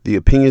The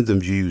opinions and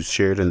views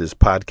shared in this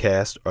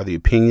podcast are the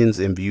opinions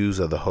and views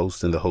of the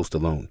host and the host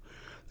alone.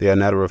 They are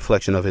not a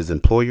reflection of his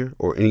employer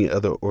or any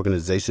other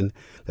organization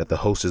that the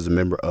host is a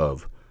member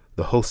of.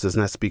 The host does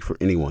not speak for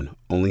anyone,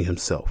 only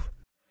himself.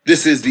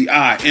 This is the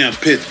I Am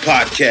Pitt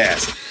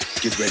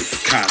podcast. Get ready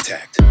for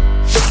contact.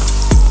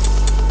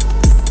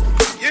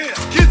 Yeah,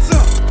 get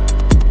some.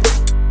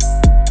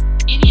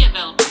 Any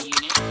available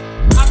unit.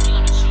 Copy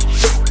on a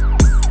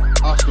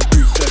sheet. Oscar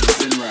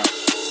 37 en route.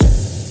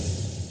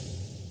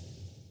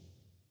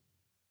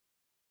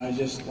 I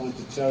just want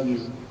to tell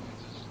you,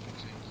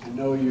 I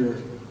know you're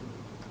a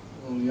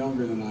little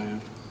younger than I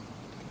am,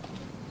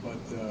 but,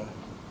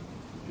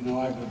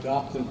 I've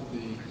adopted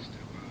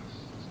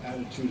the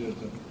attitude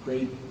of the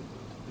great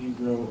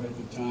Negro at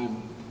the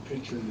time,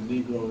 pitcher in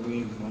the Negro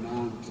League, went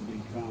on to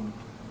become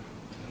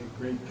a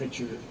great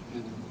pitcher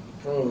in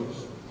the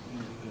pros in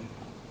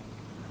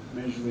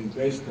the Major League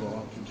Baseball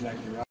up to Jackie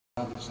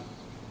Robinson.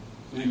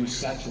 His name was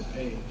Satchel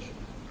Paige.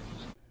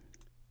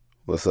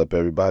 What's up,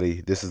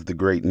 everybody? This is the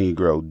great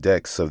Negro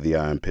Dex of the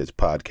I Am Pitch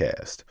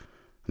podcast.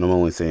 And I'm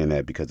only saying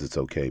that because it's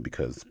okay,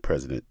 because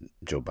President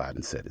Joe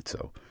Biden said it.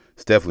 So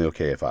it's definitely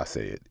okay if I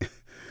say it.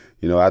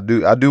 I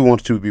do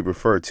want to be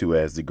referred to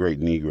as the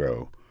great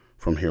Negro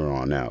from here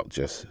on out.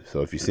 Just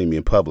so if you see me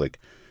in public,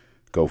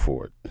 go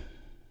for it.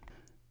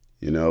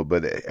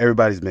 But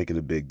everybody's making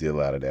a big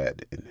deal out of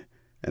that.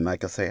 And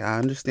like I say, I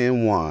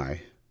understand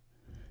why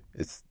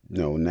it's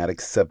not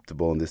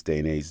acceptable in this day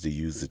and age to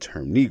use the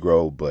term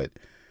Negro, but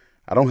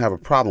I don't have a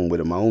problem with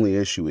it. My only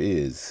issue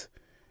is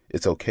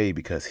it's okay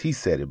because he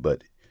said it.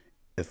 But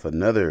if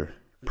another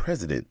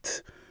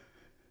president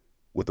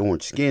with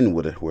orange skin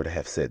were to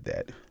have said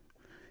that,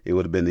 it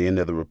would have been the end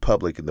of the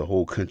republic, and the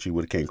whole country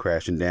would have came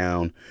crashing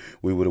down.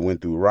 We would have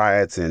went through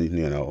riots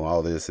and,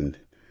 all this. And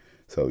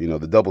so,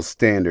 the double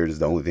standard is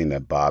the only thing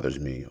that bothers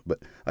me.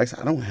 But like I said,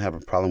 I don't have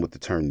a problem with the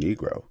term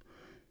Negro,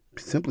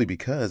 simply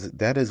because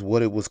that is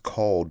what it was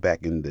called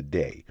back in the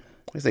day.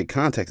 I say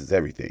context is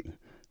everything.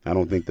 I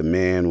don't think the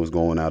man was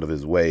going out of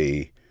his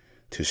way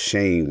to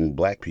shame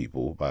black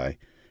people by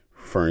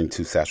referring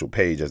to Satchel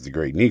Paige as the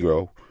great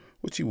Negro,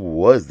 which he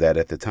was that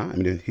at the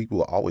time. He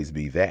will always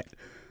be that.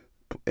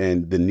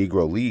 And the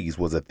Negro Leagues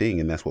was a thing,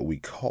 and that's what we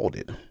called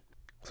it.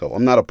 So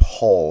I'm not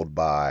appalled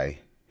by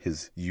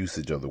his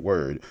usage of the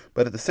word.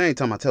 But at the same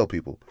time, I tell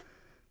people,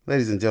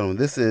 ladies and gentlemen,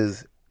 this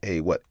is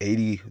dude's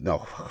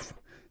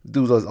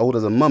as old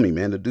as a mummy,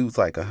 man. The dude's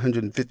like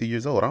 150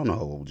 years old. I don't know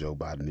how old Joe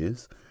Biden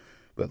is.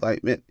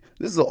 But man,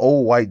 this is an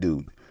old white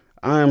dude.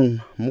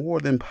 I'm more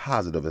than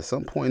positive at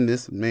some point in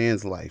this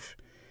man's life,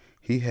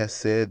 he has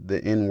said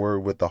the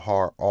N-word with the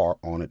hard R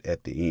on it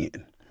at the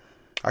end.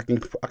 I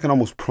can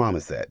almost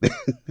promise that.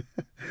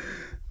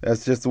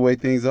 That's just the way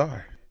things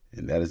are.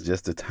 And that is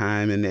just the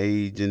time and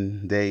age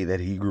and day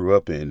that he grew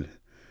up in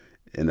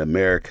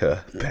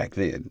America back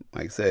then.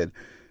 Like I said,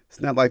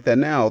 it's not like that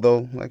now,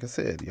 though. Like I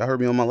said, y'all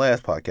heard me on my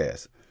last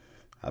podcast.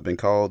 I've been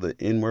called the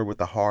N-word with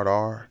the hard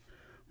R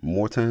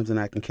more times than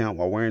I can count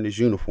while wearing this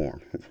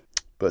uniform.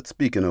 But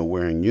speaking of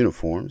wearing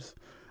uniforms,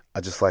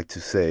 I'd just like to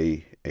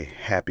say a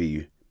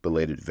happy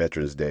belated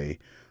Veterans Day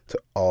to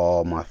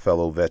all my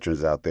fellow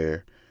veterans out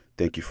there.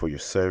 Thank you for your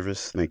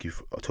service. Thank you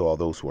to all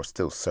those who are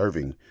still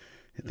serving.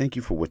 And thank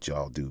you for what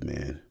y'all do,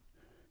 man.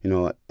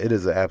 It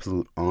is an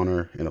absolute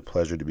honor and a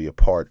pleasure to be a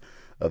part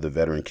of the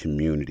veteran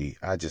community.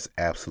 I just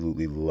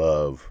absolutely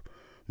love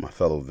my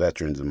fellow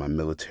veterans and my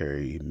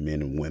military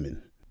men and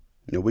women.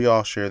 We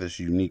all share this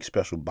unique,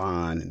 special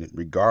bond, and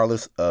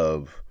regardless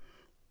of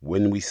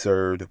when we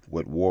served,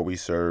 what war we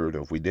served,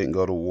 or if we didn't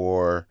go to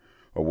war,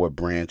 or what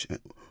branch,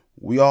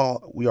 we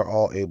are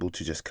all able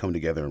to just come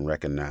together and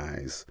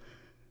recognize,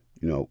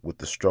 with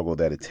the struggle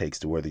that it takes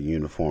to wear the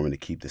uniform and to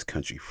keep this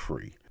country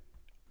free.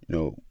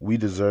 We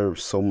deserve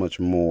so much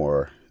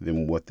more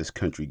than what this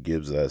country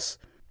gives us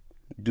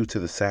due to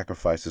the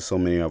sacrifices so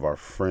many of our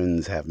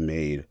friends have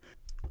made.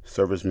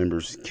 Service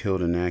members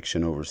killed in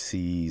action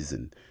overseas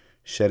and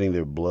shedding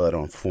their blood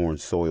on foreign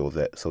soil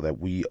so that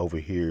we over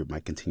here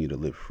might continue to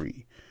live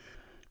free.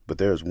 But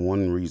there's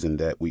one reason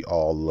that we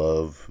all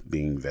love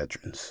being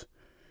veterans,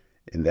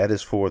 and that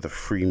is for the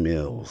free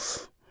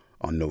meals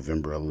on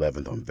November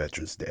 11th on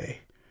Veterans Day.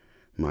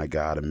 My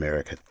God,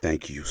 America,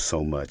 thank you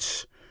so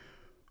much.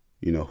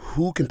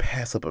 Who can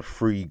pass up a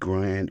free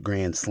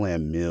Grand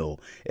Slam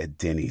meal at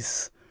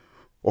Denny's?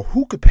 Or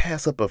who could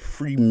pass up a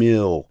free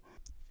meal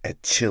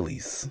at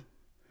Chili's?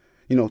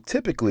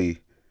 Typically,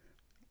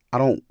 I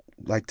don't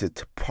like to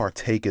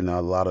partake in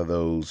a lot of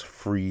those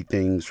free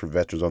things for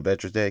veterans on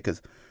Veterans Day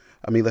because,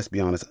 let's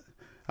be honest,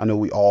 I know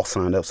we all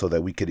signed up so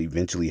that we could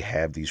eventually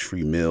have these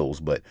free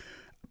meals. But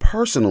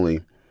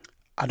personally,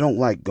 I don't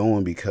like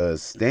going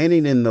because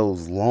standing in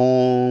those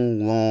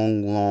long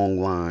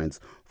lines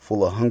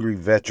full of hungry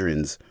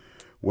veterans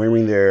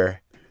wearing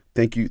their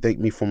thank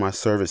me for my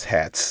service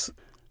hats,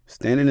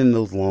 standing in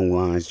those long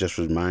lines just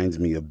reminds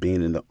me of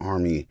being in the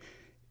Army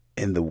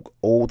and the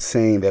old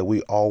saying that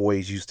we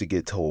always used to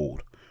get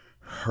told,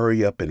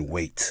 hurry up and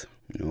wait.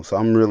 So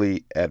I'm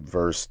really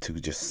adverse to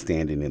just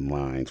standing in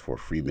lines for a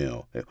free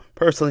meal.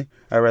 Personally,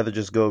 I'd rather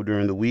just go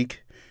during the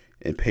week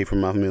and pay for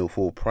my meal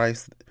full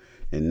price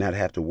and not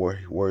have to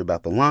worry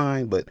about the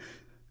line. But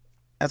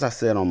as I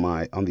said on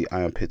the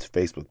Iron Pits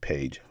Facebook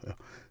page,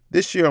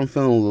 this year I'm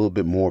feeling a little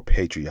bit more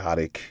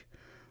patriotic.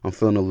 I'm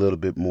feeling a little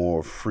bit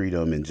more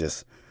freedom and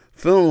just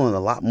feeling a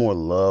lot more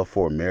love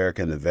for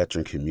America and the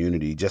veteran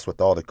community, just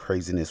with all the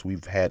craziness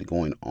we've had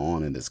going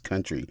on in this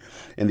country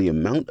and the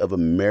amount of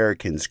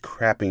Americans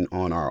crapping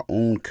on our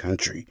own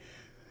country.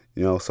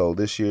 So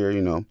this year,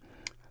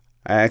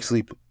 I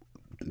actually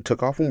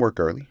took off from work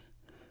early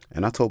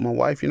and I told my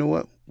wife, you know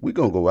what, we're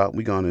going to go out,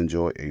 we're going to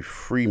enjoy a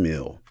free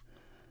meal.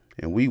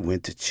 And we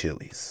went to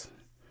Chili's.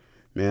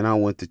 Man, I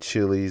went to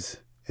Chili's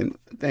and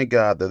thank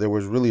God that there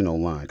was really no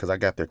line because I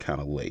got there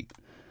kind of late.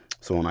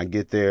 So when I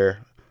get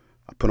there,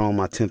 I put on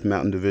my 10th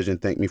Mountain Division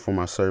Thank Me for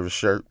My Service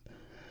shirt.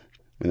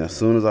 And as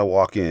soon as I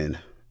walk in,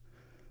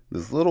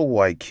 this little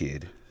white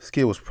kid, this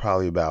kid was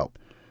probably about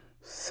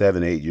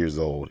 7, 8 years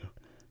old.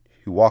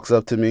 He walks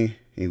up to me,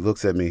 he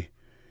looks at me,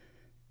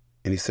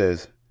 and he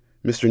says,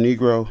 "Mr.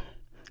 Negro,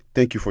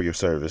 thank you for your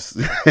service."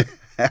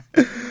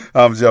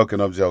 I'm joking.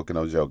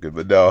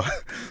 But no,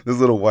 this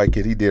little white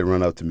kid, he did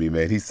run up to me,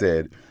 man. He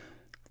said,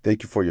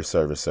 "Thank you for your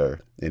service, sir."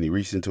 And he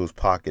reached into his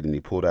pocket and he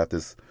pulled out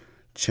this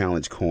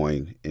challenge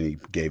coin and he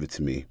gave it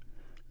to me.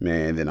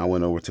 Man, then I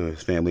went over to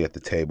his family at the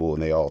table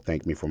and they all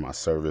thanked me for my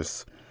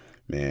service.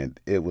 Man,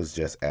 it was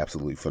just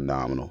absolutely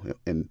phenomenal.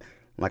 And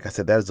like I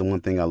said, that is the one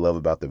thing I love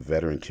about the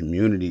veteran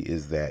community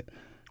is that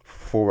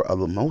for a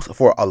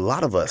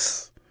lot of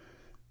us,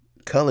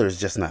 color is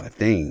just not a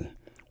thing.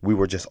 We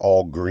were just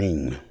all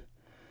green.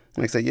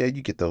 Like I say, yeah,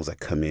 you get those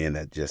that come in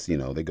that just,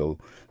 they go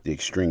the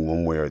extreme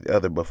one way or the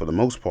other. But for the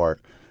most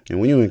part, and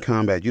when you're in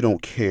combat, you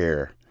don't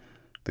care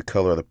the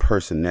color of the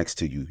person next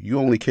to you. You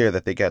only care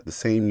that they got the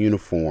same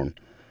uniform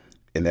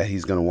and that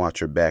he's going to watch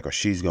your back or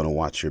she's going to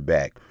watch your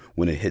back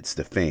when it hits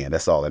the fan.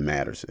 That's all that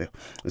matters.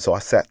 And so I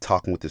sat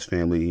talking with his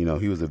family.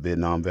 He was a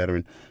Vietnam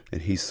veteran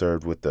and he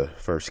served with the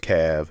 1st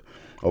Cav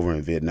over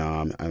in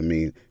Vietnam. I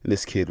mean, and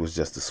this kid was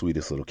just the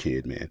sweetest little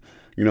kid, man.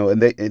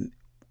 And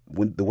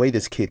when the way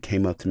this kid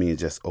came up to me and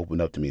just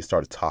opened up to me and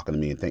started talking to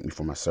me and thanked me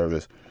for my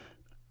service,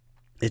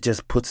 it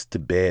just puts to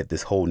bed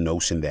this whole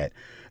notion that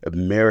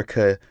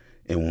America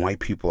and white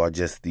people are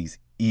just these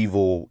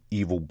evil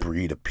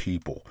breed of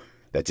people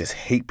that just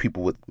hate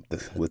people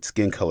with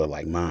skin color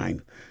like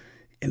mine.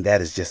 And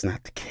that is just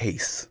not the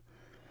case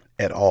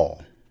at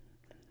all.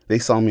 They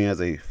saw me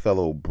as a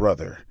fellow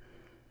brother,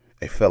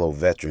 a fellow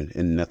veteran,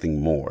 and nothing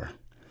more.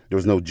 There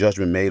was no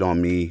judgment made on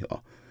me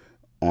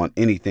on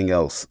anything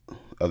else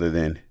other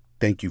than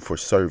thank you for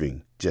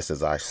serving just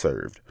as I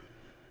served.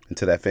 And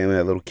to that family,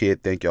 that little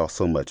kid, thank y'all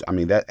so much. I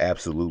mean, that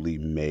absolutely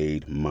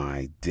made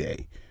my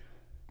day.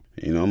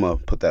 I'm going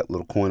to put that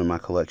little coin in my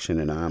collection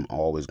and I'm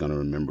always going to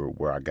remember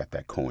where I got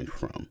that coin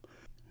from.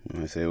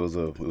 I say it was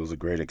a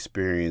great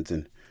experience.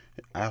 And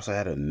I also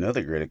had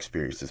another great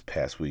experience this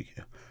past week.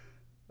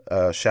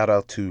 Shout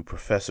out to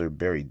Professor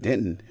Barry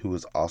Denton, who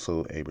is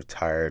also a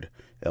retired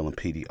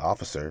LMPD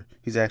officer.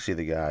 He's actually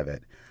the guy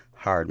that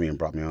hired me and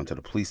brought me onto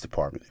the police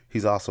department.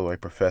 He's also a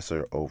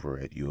professor over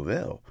at U of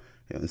L.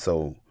 And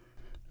so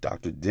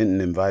Dr.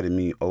 Denton invited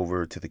me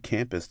over to the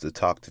campus to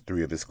talk to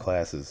 3 of his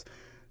classes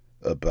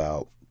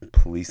about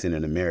policing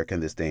in America in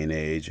this day and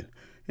age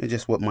and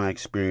just what my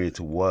experience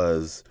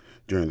was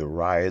during the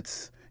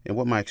riots and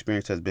what my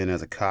experience has been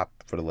as a cop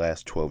for the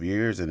last 12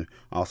 years and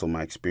also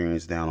my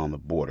experience down on the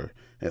border.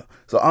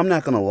 So I'm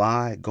not going to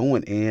lie,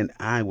 going in,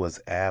 I was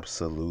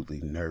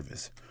absolutely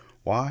nervous.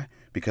 Why?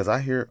 Because I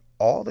hear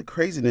all the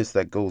craziness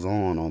that goes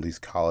on these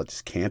college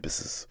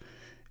campuses.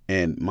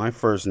 And my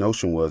first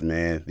notion was,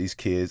 man, these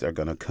kids are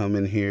going to come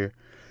in here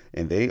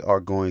and they are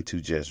going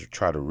to just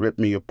try to rip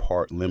me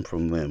apart limb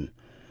from limb.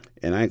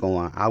 And I ain't gonna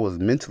lie, I was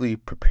mentally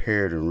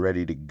prepared and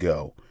ready to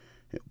go.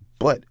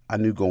 But I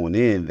knew going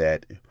in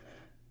that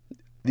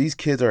these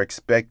kids are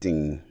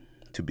expecting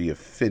to be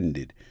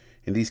offended.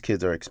 And these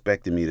kids are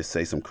expecting me to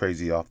say some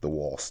crazy off the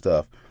wall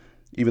stuff.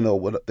 Even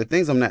though the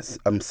things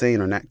I'm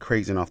saying are not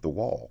crazy and off the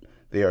wall.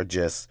 They are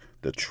just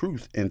the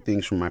truth and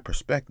things from my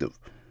perspective.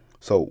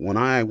 So when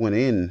I went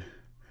in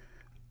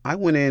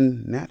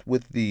not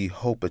with the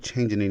hope of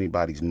changing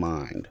anybody's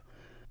mind.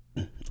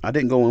 I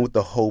didn't go in with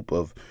the hope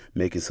of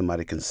making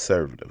somebody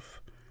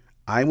conservative.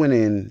 I went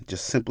in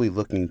just simply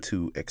looking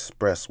to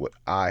express what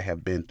I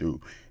have been through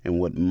and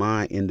what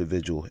my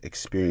individual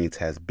experience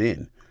has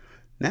been.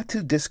 Not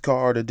to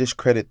discard or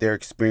discredit their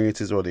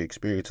experiences or the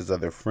experiences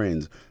of their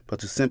friends, but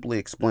to simply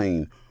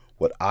explain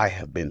what I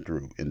have been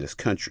through in this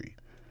country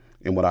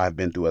and what I've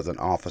been through as an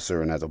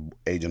officer and as an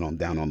agent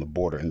down on the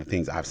border and the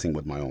things I've seen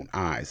with my own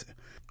eyes.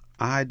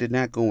 I did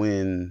not go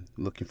in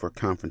looking for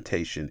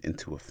confrontation and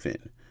to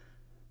offend.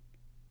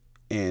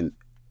 And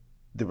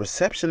the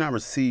reception I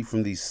received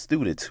from these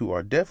students who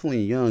are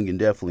definitely young and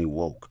definitely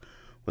woke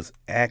was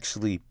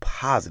actually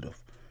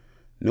positive.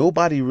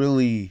 Nobody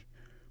really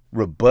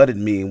rebutted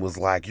me and was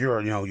like,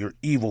 you're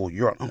evil,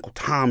 you're Uncle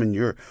Tom and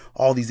you're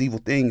all these evil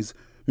things.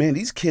 man,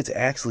 these kids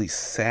actually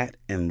sat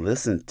and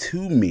listened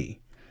to me.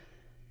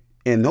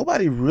 And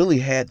nobody really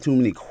had too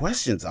many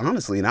questions,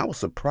 honestly, and I was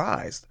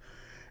surprised.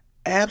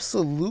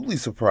 Absolutely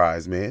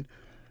surprised, man.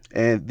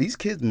 And these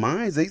kids'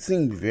 minds, they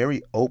seemed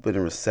very open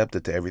and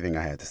receptive to everything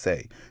I had to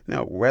say.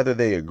 Now, whether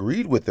they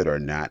agreed with it or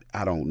not,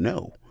 I don't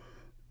know.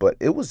 But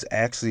it was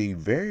actually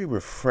very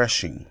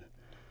refreshing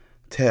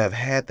to have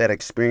had that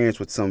experience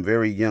with some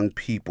very young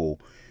people,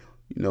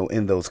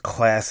 in those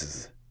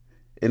classes.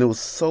 And it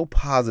was so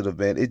positive,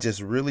 man. It just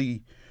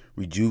really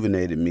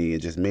rejuvenated me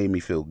and just made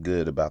me feel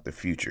good about the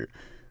future,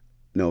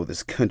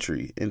 this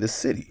country and this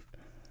city.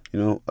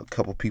 A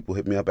couple people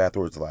hit me up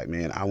afterwards like,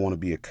 man, I want to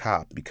be a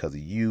cop because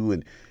of you.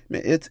 And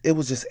man, it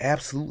was just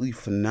absolutely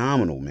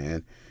phenomenal,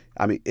 man.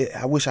 I mean,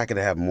 I wish I could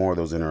have more of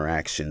those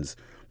interactions.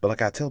 But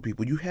like I tell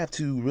people, you have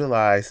to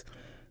realize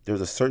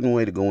there's a certain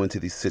way to go into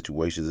these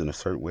situations and a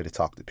certain way to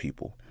talk to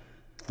people.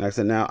 Like I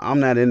said, now I'm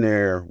not in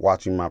there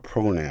watching my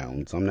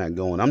pronouns. I'm not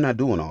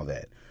doing all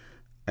that.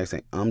 Like I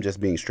say, I'm just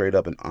being straight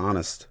up and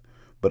honest,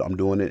 but I'm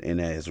doing it in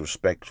as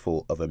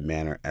respectful of a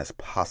manner as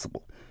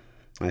possible.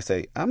 I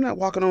say, I'm not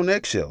walking on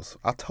eggshells.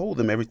 I told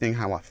them everything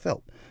how I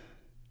felt.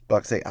 But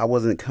like I say, I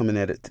wasn't coming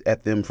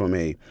at them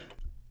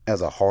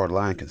as a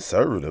hardline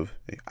conservative.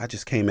 I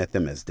just came at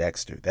them as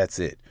Dexter. That's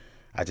it.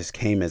 I just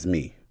came as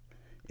me.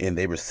 And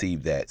they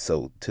received that.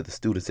 So to the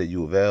students at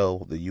U of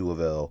L, the U of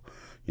L,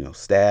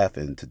 staff,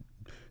 and to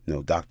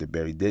Dr.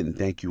 Barry Denton,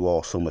 thank you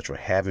all so much for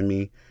having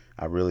me.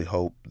 I really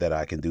hope that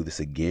I can do this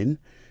again.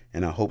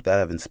 And I hope that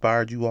I've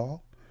inspired you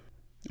all.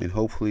 And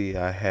hopefully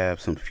I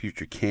have some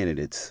future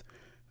candidates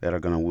that are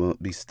going to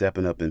be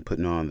stepping up and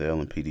putting on the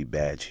LMPD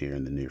badge here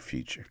in the near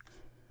future.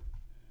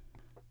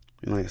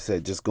 And like I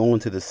said, just going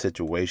to this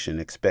situation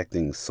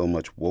expecting so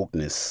much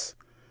wokeness,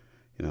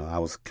 I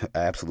was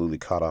absolutely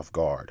caught off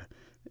guard.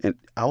 And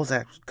I was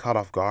actually caught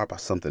off guard by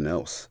something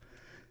else.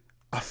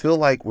 I feel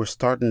like we're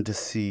starting to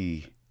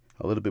see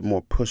a little bit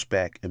more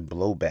pushback and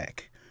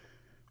blowback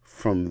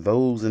from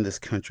those in this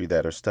country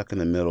that are stuck in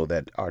the middle,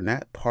 that are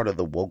not part of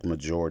the woke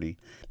majority.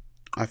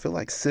 I feel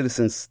like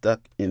citizens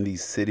stuck in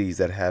these cities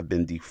that have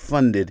been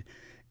defunded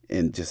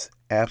and just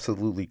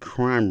absolutely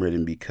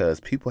crime-ridden because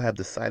people have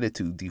decided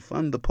to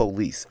defund the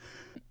police.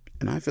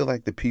 And I feel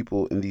like the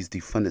people in these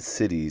defunded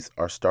cities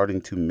are starting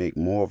to make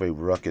more of a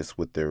ruckus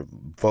with their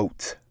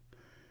vote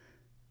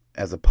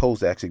as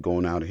opposed to actually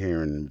going out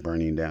here and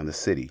burning down the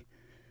city.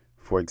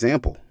 For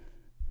example,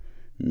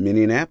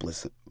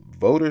 Minneapolis,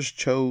 voters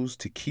chose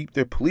to keep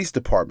their police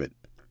department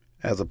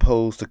as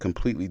opposed to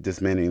completely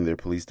dismantling their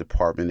police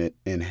department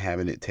and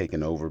having it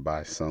taken over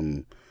by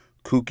some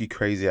kooky,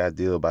 crazy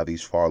idea by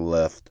these far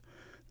left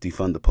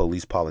defund the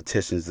police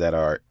politicians that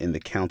are in the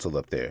council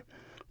up there.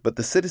 But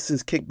the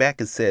citizens kicked back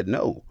and said,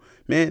 no,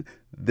 man,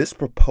 this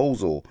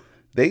proposal,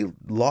 they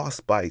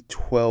lost by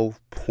 12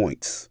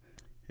 points.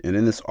 And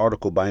in this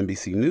article by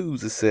NBC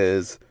News, it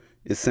says,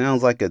 it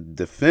sounds like a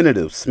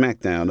definitive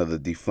smackdown of the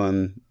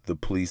defund the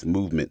police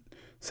movement,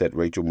 said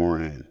Rachel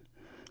Moran,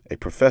 a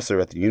professor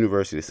at the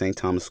University of St.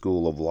 Thomas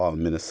School of Law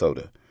in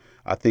Minnesota.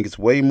 I think it's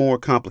way more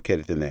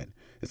complicated than that.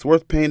 It's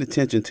worth paying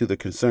attention to the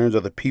concerns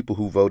of the people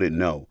who voted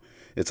no.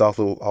 It's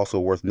also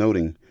worth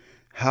noting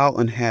how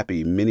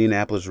unhappy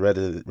Minneapolis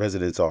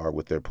residents are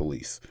with their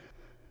police.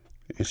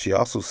 And she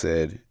also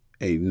said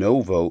a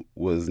no vote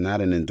was not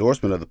an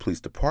endorsement of the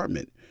police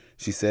department.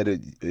 She said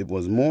it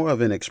was more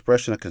of an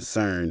expression of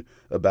concern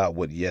about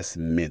what yes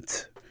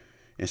meant.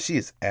 And she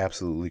is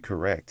absolutely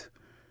correct.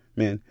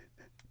 Man,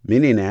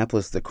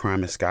 Minneapolis, the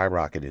crime has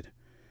skyrocketed.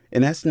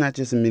 And that's not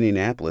just in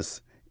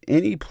Minneapolis.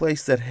 Any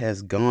place that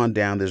has gone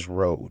down this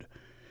road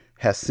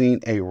has seen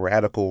a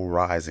radical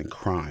rise in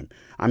crime.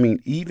 I mean,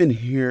 even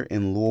here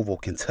in Louisville,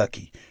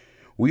 Kentucky,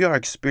 we are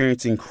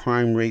experiencing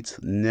crime rates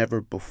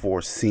never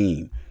before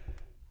seen.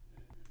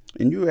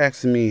 And you're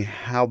asking me,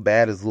 how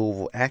bad is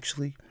Louisville?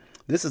 Actually,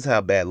 this is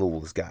how bad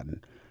Louisville has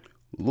gotten.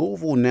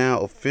 Louisville now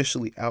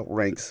officially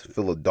outranks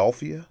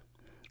Philadelphia,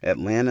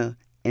 Atlanta,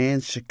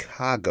 and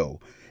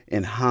Chicago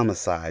in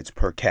homicides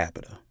per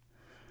capita.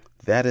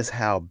 That is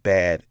how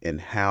bad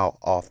and how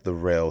off the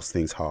rails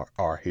things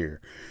are here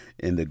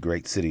in the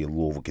great city of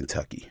Louisville,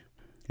 Kentucky.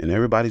 And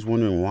everybody's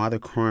wondering why the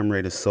crime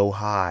rate is so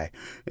high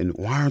and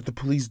why aren't the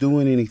police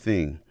doing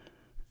anything?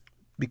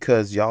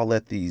 Because y'all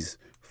let these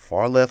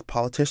far left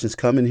politicians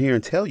come in here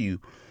and tell you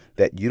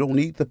that you don't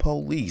need the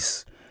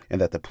police and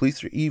that the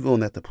police are evil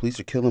and that the police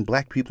are killing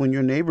black people in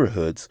your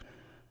neighborhoods.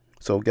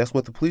 So guess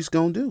what the police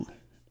gonna do?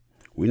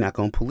 We're not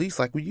gonna police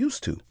like we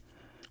used to.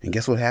 And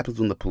guess what happens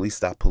when the police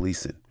stop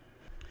policing?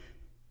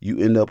 You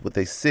end up with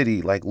a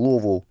city like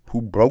Louisville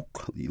who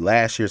broke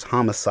last year's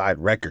homicide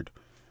record.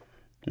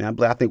 Now,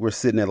 I think we're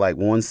sitting at like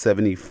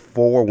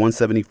 174,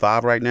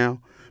 175 right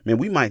now. Man,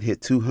 we might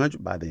hit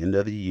 200 by the end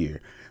of the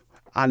year.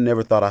 I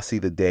never thought I'd see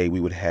the day we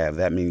would have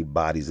that many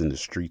bodies in the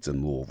streets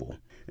in Louisville.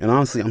 And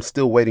honestly, I'm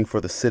still waiting for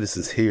the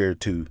citizens here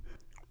to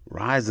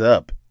rise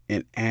up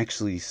and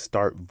actually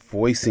start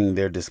voicing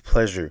their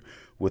displeasure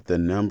with the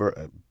number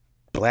of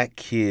black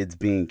kids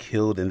being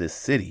killed in this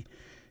city.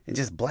 And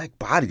just black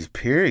bodies,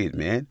 period,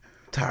 man.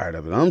 I'm tired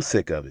of it. I'm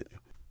sick of it.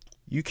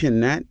 You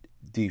cannot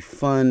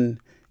defund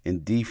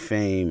and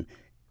defame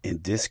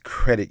and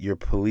discredit your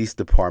police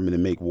department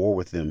and make war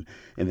with them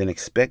and then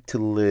expect to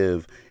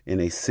live in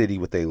a city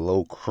with a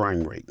low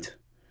crime rate.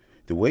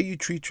 The way you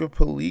treat your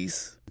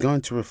police is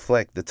going to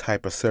reflect the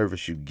type of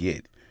service you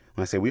get.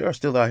 When I say we are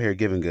still out here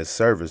giving good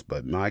service,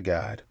 but my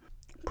God,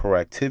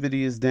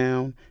 proactivity is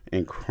down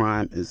and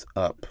crime is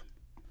up.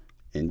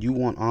 And you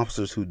want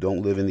officers who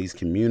don't live in these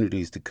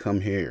communities to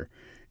come here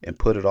and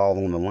put it all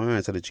on the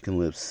line so that you can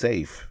live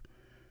safe.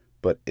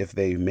 But if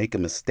they make a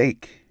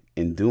mistake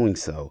in doing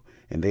so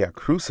and they are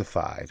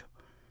crucified,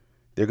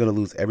 they're going to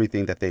lose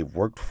everything that they've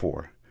worked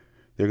for.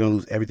 They're going to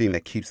lose everything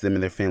that keeps them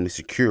and their family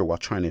secure while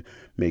trying to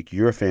make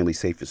your family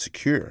safe and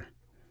secure.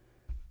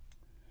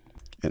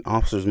 And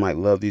officers might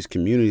love these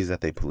communities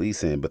that they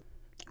police in, but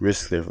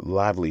risk their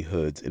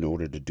livelihoods in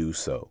order to do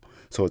so.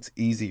 So it's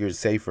easier and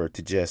safer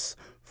to just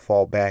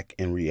fall back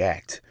and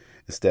react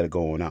instead of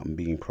going out and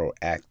being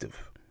proactive.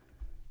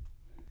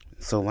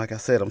 So like I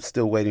said, I'm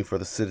still waiting for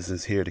the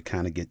citizens here to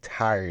kind of get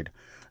tired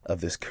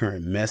of this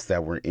current mess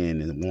that we're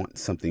in and want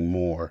something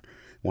more,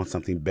 want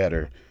something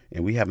better.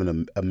 And we have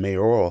a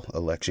mayoral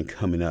election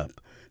coming up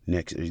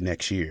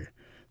next year.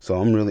 So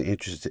I'm really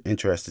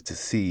interested to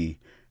see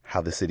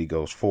how the city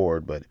goes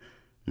forward. But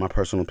my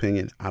personal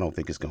opinion, I don't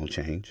think it's going to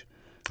change.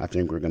 I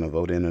think we're going to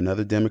vote in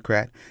another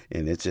Democrat,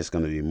 and it's just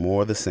going to be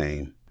more of the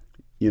same.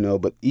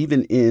 But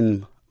even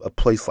in a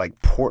place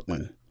like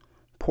Portland,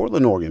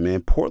 Oregon,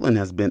 man, Portland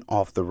has been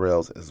off the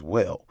rails as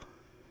well.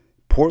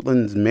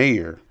 Portland's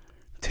mayor,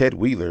 Ted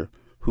Wheeler,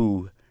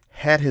 who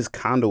had his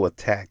condo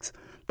attacked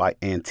by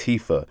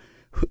Antifa.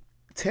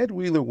 Ted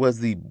Wheeler was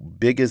the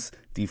biggest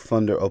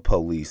defunder of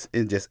police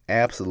and just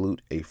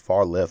absolute a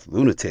far left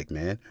lunatic,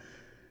 man.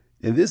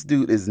 And this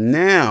dude is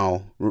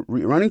now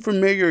running for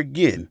mayor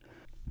again,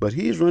 but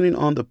he is running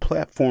on the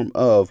platform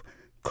of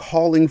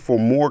calling for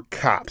more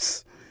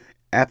cops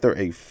after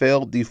a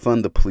failed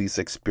defund the police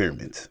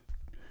experiment.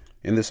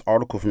 In this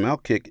article from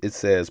Outkick, it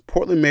says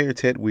Portland Mayor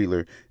Ted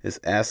Wheeler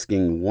is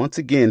asking once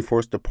again for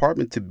his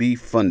department to be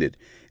funded,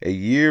 a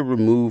year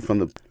removed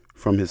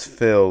from his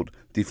failed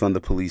defund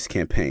the police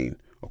campaign.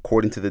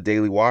 According to the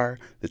Daily Wire,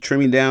 the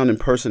trimming down in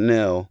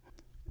personnel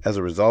as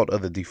a result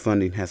of the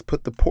defunding has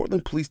put the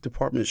Portland Police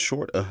Department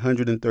short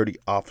 130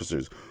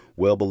 officers,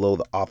 well below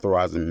the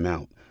authorized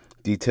amount.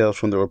 Details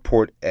from the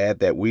report add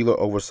that Wheeler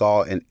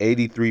oversaw an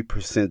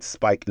 83%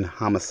 spike in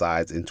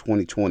homicides in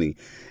 2020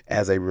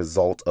 as a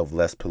result of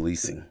less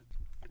policing.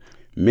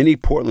 Many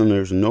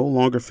Portlanders no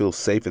longer feel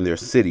safe in their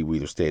city,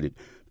 Wheeler stated.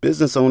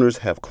 Business owners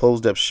have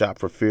closed up shop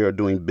for fear of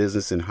doing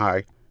business in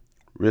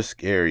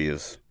high-risk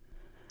areas.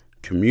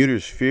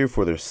 Commuters fear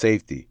for their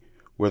safety,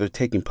 whether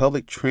taking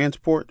public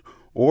transport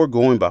or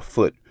going by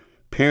foot.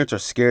 Parents are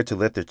scared to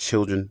let their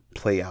children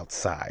play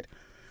outside.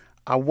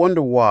 I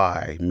wonder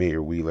why,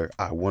 Mayor Wheeler.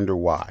 I wonder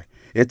why.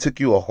 It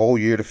took you a whole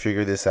year to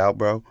figure this out,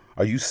 bro.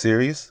 Are you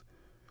serious?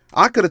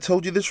 I could have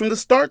told you this from the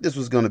start this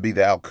was going to be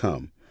the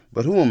outcome.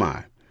 But who am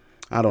I?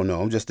 I don't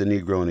know. I'm just a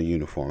Negro in a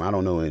uniform. I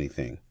don't know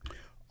anything.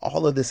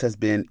 All of this has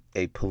been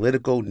a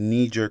political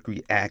knee-jerk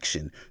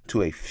reaction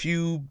to a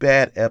few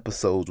bad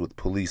episodes with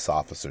police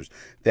officers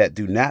that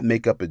do not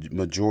make up a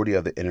majority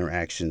of the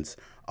interactions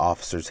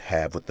officers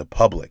have with the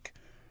public.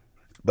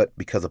 But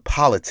because of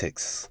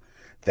politics,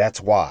 that's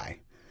why.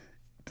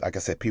 Like I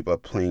said, people are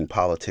playing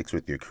politics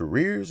with your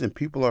careers and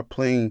people are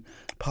playing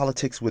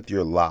politics with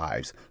your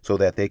lives so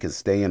that they can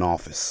stay in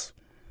office.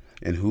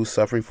 And who's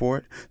suffering for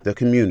it? The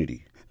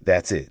community.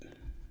 That's it.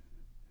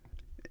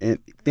 And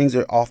things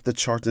are off the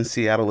charts in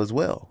Seattle as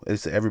well.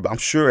 I'm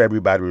sure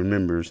everybody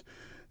remembers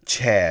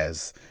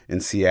Chaz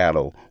in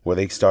Seattle, where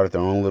they started their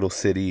own little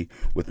city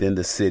within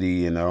the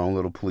city and their own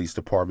little police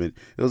department.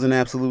 It was an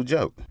absolute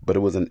joke, but it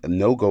was a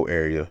no-go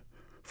area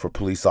for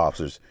police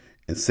officers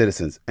and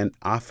citizens. And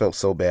I felt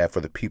so bad for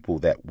the people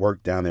that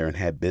worked down there and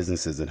had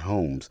businesses and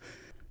homes.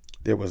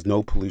 There was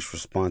no police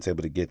response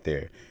able to get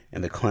there.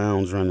 And the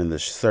clowns running the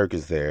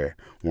circus there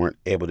weren't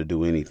able to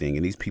do anything.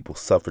 And these people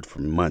suffered for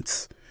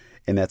months.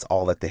 And that's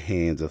all at the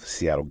hands of the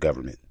Seattle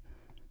government.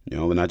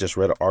 And I just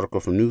read an article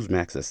from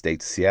Newsmax that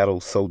states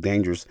Seattle's so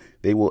dangerous,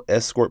 they will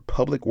escort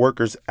public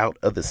workers out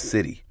of the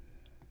city.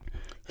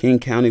 King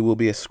County will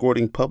be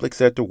escorting public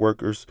sector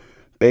workers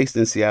based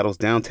in Seattle's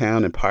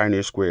downtown and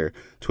Pioneer Square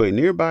to a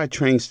nearby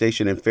train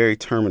station and ferry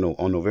terminal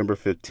on November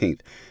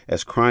 15th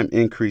as crime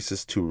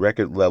increases to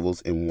record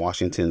levels in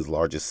Washington's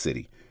largest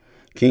city.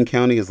 King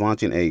County is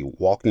launching a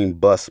walking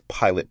bus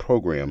pilot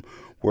program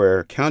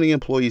where county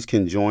employees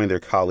can join their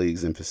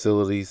colleagues in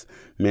facilities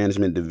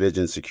management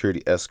division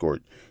security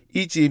escort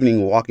each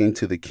evening, walking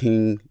to the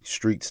King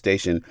Street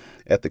station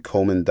at the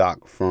Coleman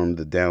Dock from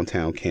the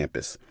downtown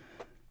campus.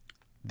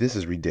 This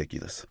is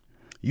ridiculous.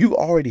 You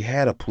already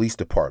had a police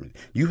department.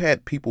 You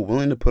had people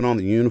willing to put on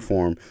the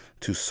uniform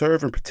to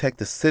serve and protect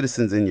the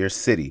citizens in your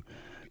city,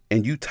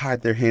 and you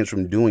tied their hands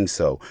from doing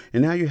so.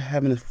 And now you're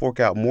having to fork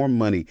out more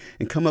money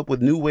and come up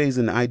with new ways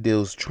and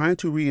ideals, trying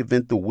to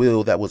reinvent the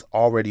wheel that was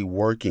already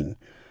working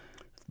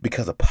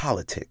because of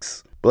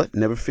politics. But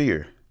never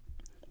fear.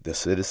 The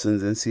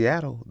citizens in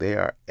Seattle, they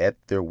are at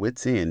their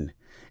wits' end.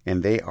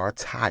 and they are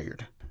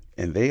tired,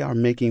 and they are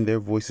making their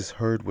voices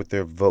heard with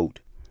their vote.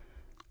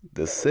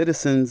 The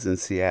citizens in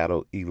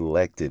Seattle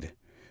elected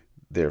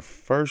their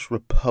first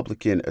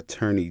Republican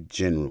Attorney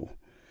General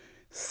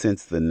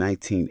since the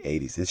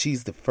 1980s, and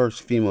she's the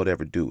first female to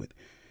ever do it.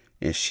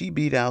 And she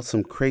beat out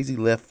some crazy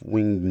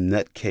left-wing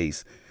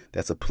nutcase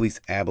that's a police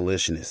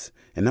abolitionist.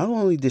 And not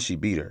only did she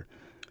beat her,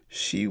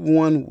 she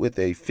won with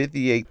a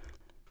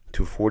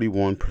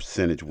 58-41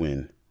 percentage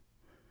win.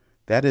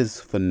 That is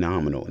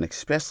phenomenal, and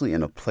especially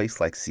in a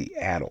place like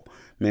Seattle.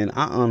 Man,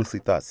 I honestly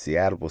thought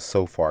Seattle was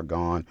so far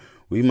gone,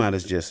 we might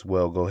as just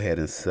well go ahead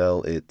and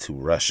sell it to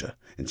Russia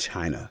and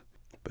China.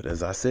 But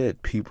as I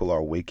said, people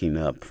are waking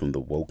up from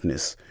the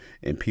wokeness,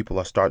 and people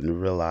are starting to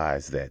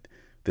realize that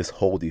this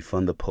whole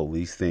defund the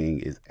police thing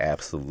is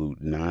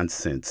absolute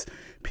nonsense.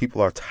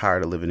 People are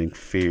tired of living in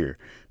fear.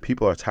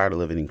 People are tired of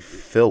living in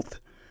filth.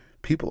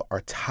 People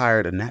are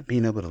tired of not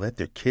being able to let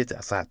their kids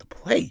outside to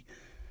play.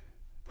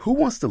 Who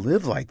wants to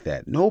live like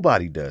that?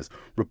 Nobody does.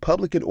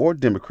 Republican or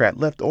Democrat,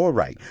 left or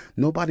right.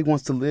 Nobody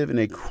wants to live in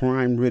a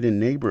crime-ridden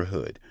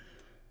neighborhood.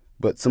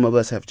 But some of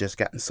us have just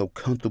gotten so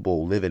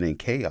comfortable living in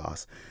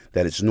chaos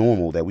that it's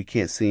normal, that we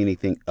can't see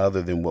anything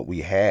other than what we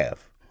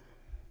have.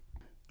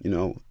 You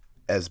know,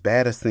 as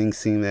bad as things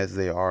seem as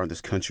they are in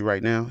this country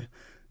right now,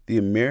 the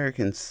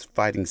American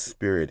fighting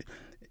spirit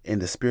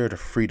and the spirit of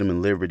freedom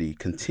and liberty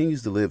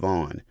continues to live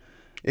on.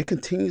 It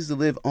continues to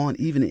live on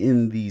even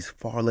in these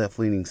far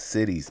left-leaning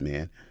cities,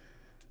 man.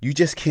 You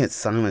just can't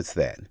silence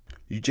that.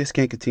 You just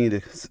can't continue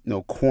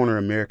to corner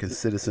American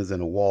citizens in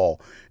a wall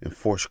and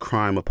force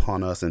crime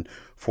upon us and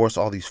force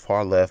all these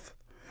far left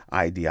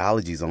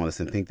ideologies on us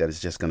and think that it's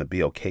just going to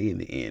be okay in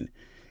the end.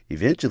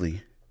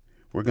 Eventually,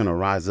 we're going to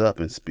rise up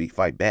and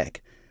fight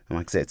back. And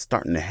like I said, it's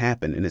starting to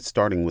happen, and it's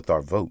starting with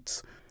our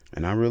votes.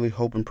 And I really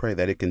hope and pray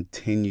that it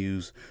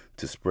continues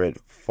to spread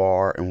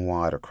far and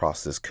wide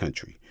across this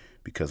country,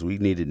 because we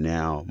need it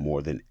now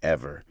more than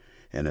ever.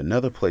 And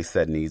another place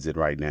that needs it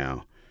right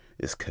now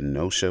is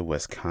Kenosha,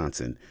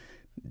 Wisconsin,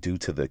 due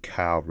to the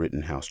Kyle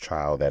Rittenhouse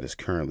trial that is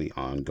currently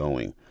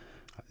ongoing.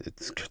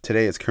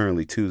 Today is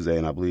currently Tuesday,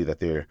 and I believe that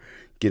they're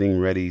getting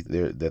ready,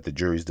 that the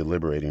jury's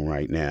deliberating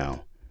right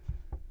now.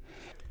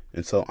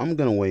 And so I'm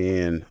going to weigh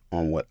in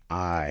on what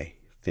I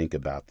think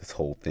about this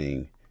whole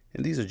thing.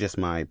 And these are just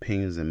my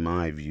opinions and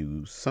my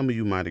views. Some of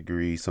you might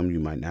agree, some of you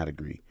might not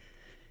agree.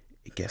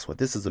 And guess what?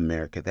 This is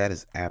America. That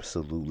is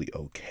absolutely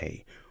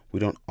okay. We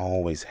don't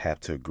always have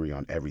to agree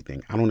on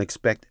everything. I don't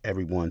expect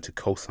everyone to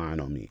co-sign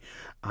on me.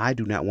 I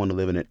do not want to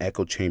live in an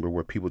echo chamber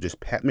where people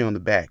just pat me on the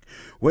back.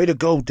 Way to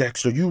go,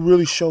 Dexter. You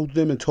really showed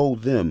them and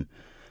told them.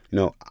 You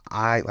know,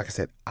 like I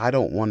said, I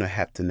don't want to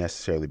have to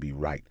necessarily be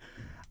right.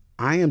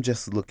 I am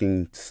just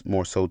looking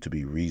more so to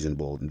be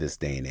reasonable in this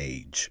day and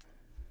age.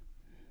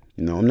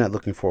 You know, I'm not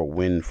looking for a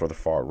win for the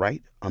far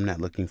right. I'm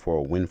not looking for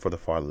a win for the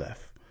far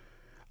left.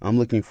 I'm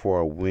looking for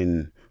a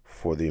win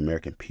for the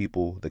American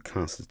people, the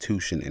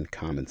Constitution, and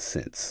common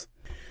sense.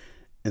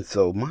 And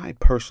so my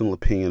personal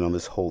opinion on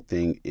this whole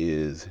thing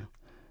is,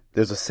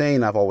 there's a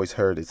saying I've always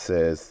heard. It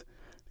says,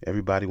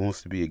 everybody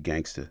wants to be a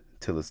gangster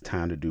till it's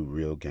time to do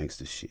real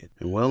gangster shit.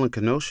 And well, in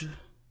Kenosha,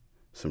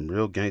 some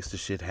real gangster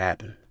shit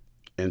happened.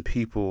 And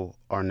people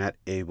are not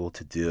able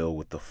to deal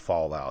with the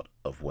fallout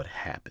of what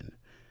happened.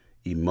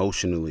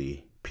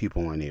 Emotionally,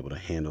 people aren't able to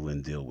handle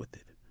and deal with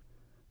it.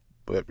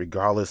 But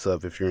regardless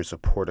of if you're in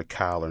support of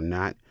Kyle or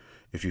not,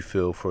 if you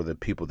feel for the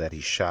people that he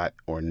shot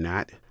or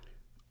not,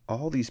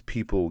 all these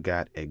people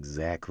got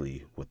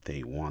exactly what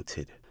they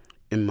wanted.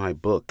 In my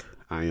book,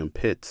 I Am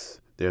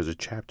Pitts, there's a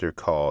chapter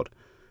called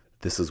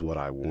This Is What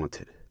I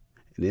Wanted.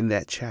 And in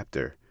that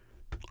chapter,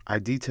 I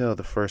detail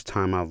the first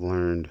time I've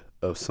learned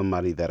of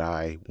somebody that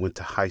I went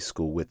to high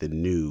school with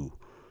and knew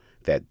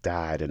that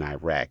died in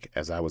Iraq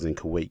as I was in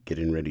Kuwait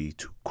getting ready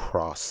to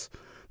cross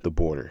the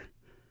border.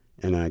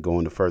 And I go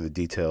into further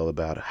detail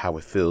about how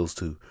it feels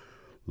to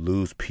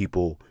lose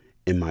people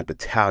in my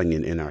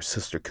battalion in our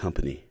sister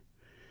company.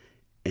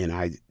 And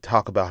I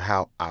talk about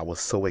how I was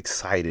so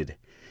excited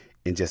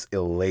and just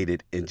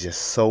elated and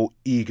just so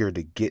eager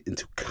to get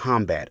into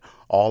combat.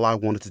 All I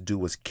wanted to do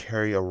was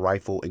carry a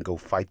rifle and go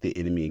fight the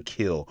enemy and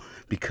kill,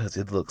 because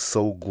it looked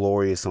so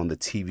glorious on the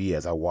TV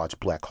as I watched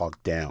Black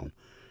Hawk Down.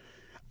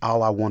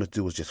 All I wanted to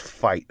do was just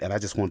fight, and I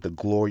just wanted the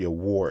glory of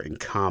war and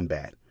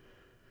combat.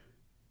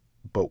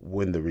 But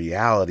when the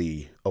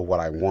reality of what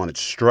I wanted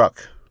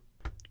struck,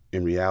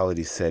 and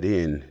reality set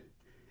in,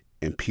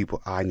 and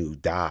people I knew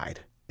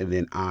died, and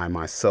then I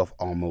myself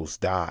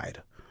almost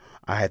died,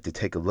 I had to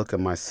take a look at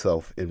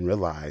myself and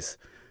realize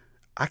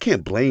I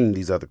can't blame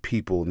these other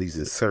people and these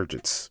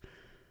insurgents.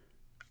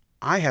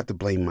 I have to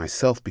blame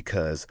myself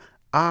because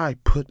I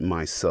put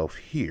myself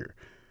here.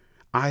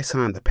 I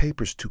signed the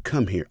papers to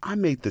come here. I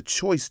made the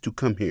choice to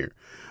come here.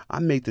 I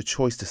made the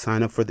choice to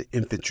sign up for the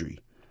infantry.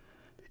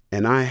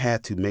 And I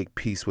had to make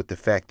peace with the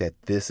fact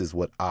that this is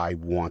what I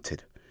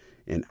wanted.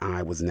 And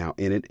I was now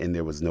in it, and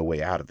there was no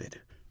way out of it.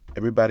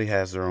 Everybody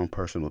has their own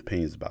personal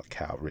opinions about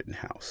Kyle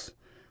Rittenhouse.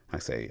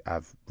 Like I say,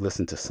 I've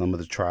listened to some of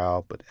the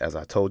trial, but as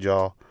I told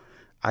y'all,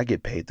 I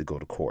get paid to go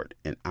to court,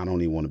 and I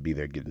don't even want to be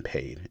there getting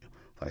paid.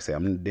 Like I say,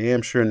 I'm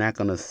damn sure not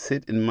going to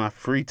sit in my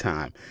free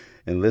time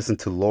and listen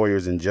to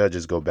lawyers and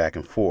judges go back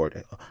and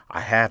forth.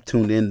 I have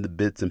tuned in the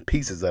bits and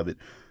pieces of it,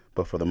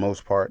 but for the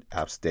most part,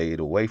 I've stayed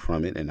away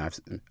from it, and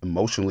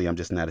emotionally, I'm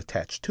just not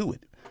attached to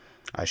it.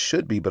 I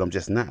should be, but I'm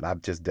just not.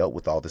 I've just dealt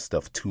with all this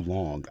stuff too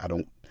long.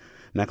 I'm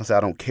not gonna say I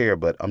don't care,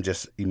 but I'm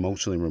just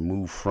emotionally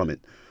removed from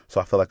it. So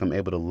I feel like I'm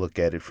able to look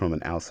at it from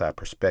an outside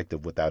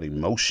perspective without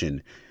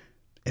emotion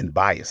and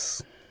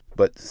bias.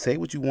 But say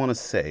what you want to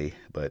say,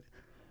 but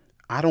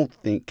I don't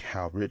think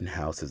Kyle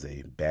Rittenhouse is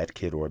a bad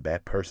kid or a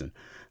bad person.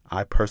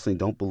 I personally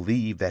don't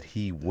believe that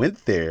he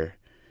went there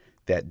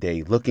that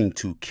day looking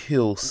to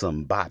kill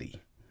somebody.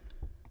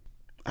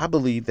 I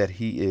believe that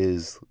he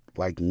is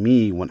like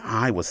me when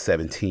I was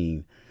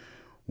 17,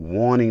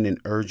 wanting and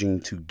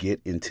urging to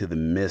get into the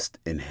midst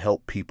and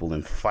help people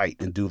and fight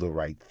and do the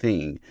right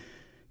thing.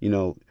 You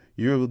know,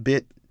 you're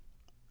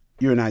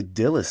an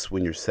idealist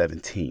when you're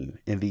 17,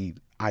 and the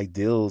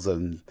ideals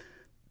and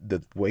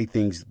the way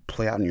things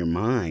play out in your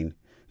mind,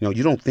 you know,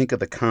 you don't think of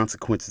the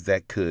consequences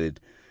that could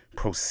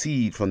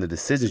proceed from the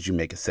decisions you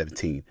make at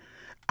 17.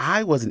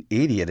 I was an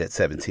idiot at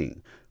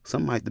 17.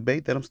 Some might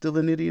debate that I'm still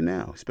an idiot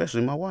now,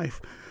 especially my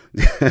wife.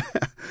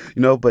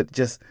 But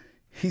just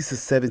he's a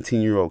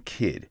 17-year-old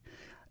kid.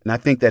 And I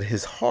think that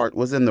his heart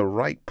was in the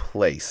right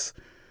place,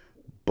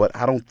 but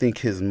I don't think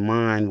his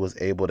mind was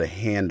able to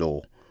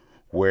handle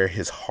where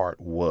his heart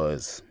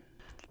was.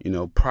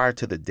 Prior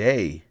to the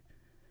day,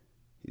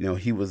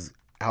 he was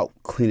out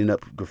cleaning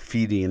up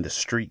graffiti in the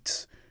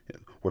streets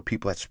where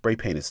people had spray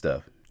painted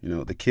stuff.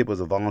 The kid was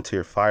a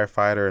volunteer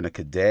firefighter and a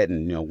cadet,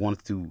 and he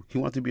wanted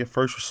to be a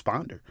first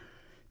responder.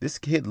 This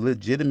kid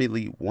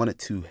legitimately wanted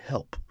to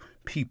help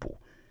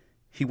people.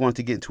 He wanted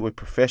to get into a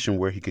profession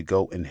where he could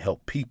go and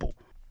help people.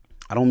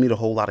 I don't meet a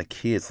whole lot of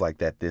kids like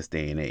that this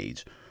day and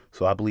age.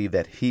 So I believe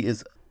that he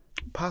is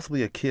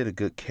possibly a kid of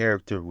good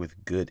character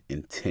with good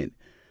intent.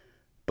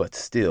 But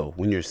still,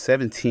 when you're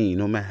 17,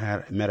 no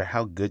matter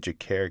how good your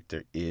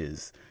character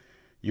is,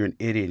 you're an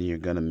idiot and you're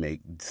going to make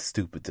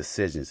stupid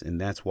decisions.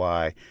 And that's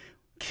why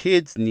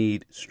kids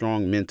need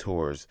strong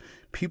mentors,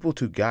 people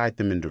to guide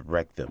them and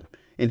direct them.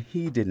 And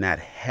he did not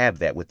have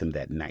that with him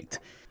that night.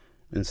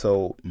 And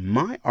so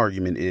my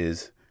argument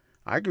is,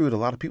 I agree with a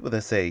lot of people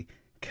that say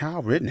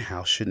Kyle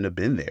Rittenhouse shouldn't have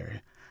been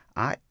there.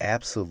 I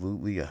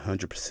absolutely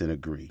 100%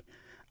 agree.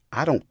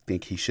 I don't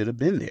think he should have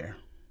been there.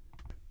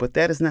 But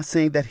that is not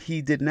saying that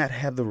he did not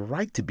have the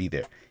right to be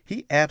there.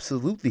 He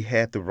absolutely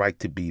had the right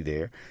to be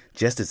there,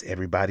 just as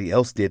everybody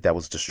else did that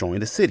was destroying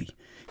the city.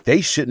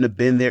 They shouldn't have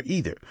been there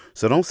either.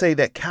 So don't say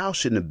that Kyle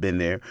shouldn't have been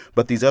there,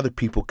 but these other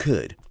people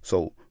could.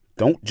 So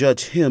don't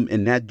judge him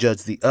and not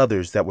judge the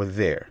others that were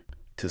there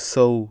to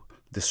sow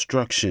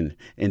destruction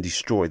and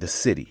destroy the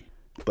city.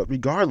 But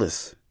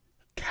regardless,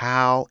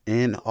 Kyle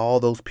and all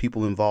those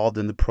people involved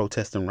in the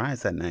protests and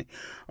riots that night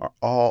are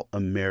all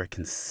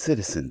American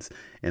citizens.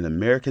 And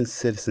American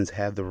citizens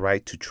have the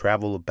right to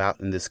travel about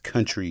in this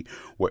country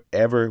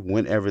wherever,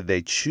 whenever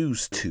they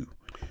choose to.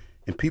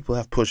 And people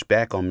have pushed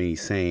back on me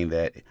saying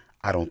that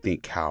I don't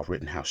think Kyle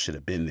Rittenhouse should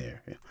have been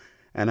there.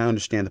 And I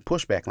understand the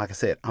pushback. Like I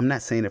said, I'm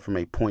not saying it from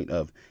a point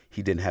of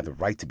he didn't have the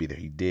right to be there.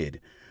 He did.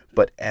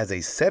 But as a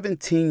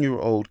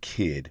 17-year-old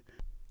kid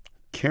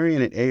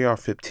carrying an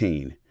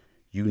AR-15,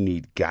 you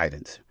need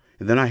guidance.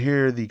 And then I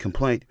hear the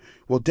complaint,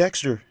 well,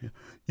 Dexter,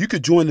 you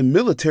could join the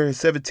military at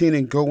 17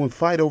 and go and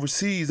fight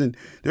overseas, and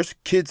there's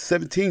kids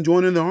 17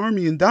 joining the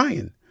army and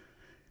dying.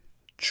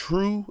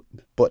 True,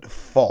 but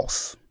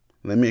false.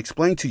 Let me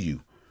explain to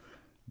you.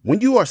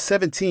 When you are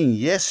 17,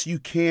 yes, you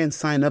can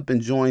sign up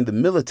and join the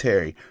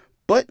military,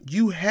 but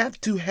you have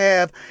to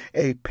have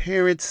a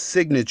parent's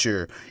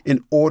signature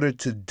in order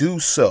to do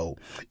so.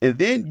 And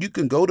then you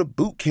can go to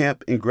boot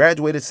camp and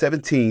graduate at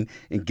 17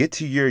 and get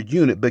to your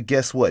unit. But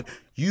guess what?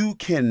 You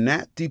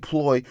cannot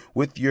deploy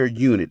with your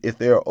unit if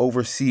they are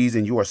overseas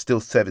and you are still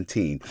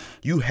 17.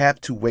 You have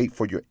to wait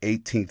for your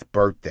 18th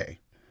birthday.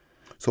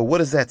 So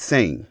what is that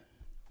saying?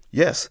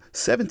 Yes,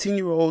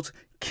 17-year-olds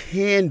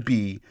can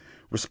be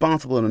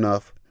responsible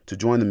enough to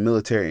join the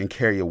military and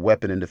carry a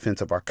weapon in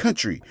defense of our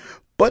country,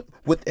 but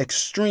with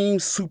extreme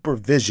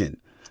supervision.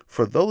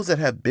 For those that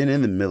have been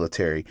in the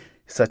military,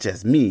 such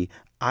as me,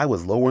 I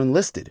was lower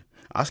enlisted.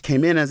 I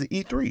came in as an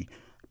E3.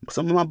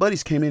 Some of my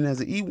buddies came in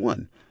as an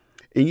E1.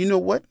 And you know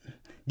what?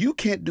 You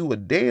can't do a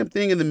damn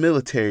thing in the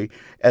military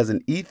as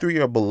an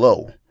E3 or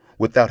below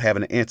without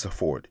having an answer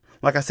for it.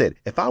 Like I said,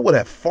 if I would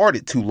have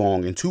farted too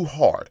long and too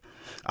hard,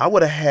 I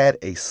would have had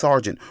a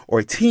sergeant or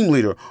a team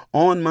leader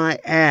on my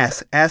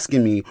ass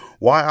asking me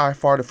why I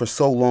farted for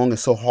so long and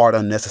so hard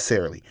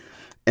unnecessarily.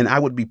 And I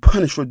would be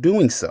punished for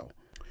doing so.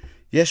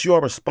 Yes, you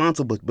are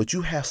responsible, but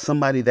you have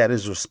somebody that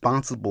is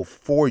responsible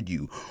for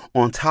you,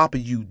 on top of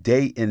you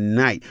day and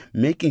night,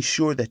 making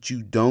sure that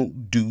you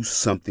don't do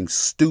something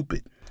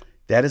stupid.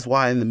 That is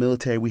why in the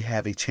military we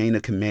have a chain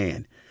of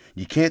command.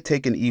 You can't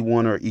take an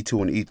E1 or E2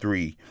 or an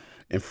E3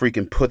 and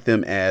freaking put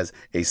them as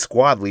a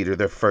squad leader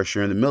their first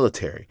year in the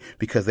military,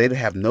 because they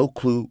have no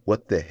clue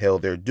what the hell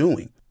they're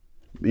doing.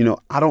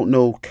 I don't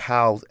know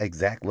Kyle's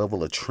exact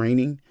level of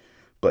training,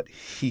 but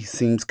he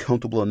seems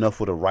comfortable enough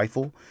with a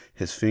rifle.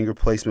 His finger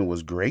placement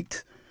was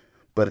great.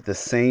 But at the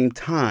same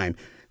time,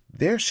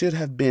 there should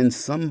have been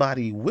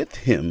somebody with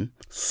him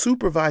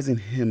supervising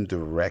him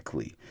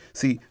directly.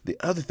 See, the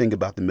other thing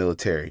about the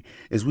military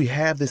is we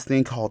have this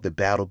thing called the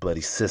battle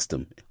buddy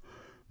system.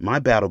 My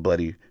battle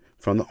buddy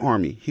from the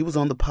Army, he was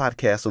on the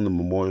podcast on the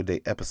Memorial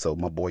Day episode,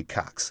 my boy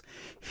Cox.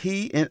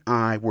 He and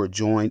I were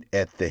joined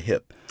at the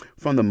hip.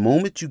 From the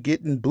moment you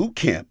get in boot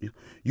camp,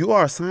 you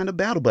are assigned a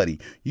battle buddy.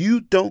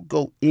 You don't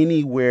go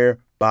anywhere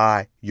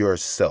by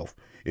yourself.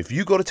 If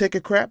you go to take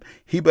a crap,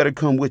 he better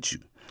come with you.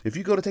 If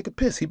you go to take a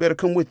piss, he better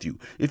come with you.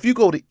 If you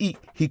go to eat,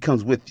 he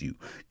comes with you.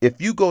 If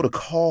you go to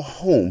call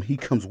home, he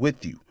comes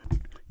with you.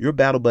 Your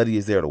battle buddy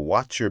is there to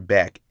watch your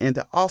back and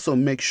to also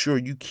make sure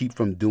you keep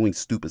from doing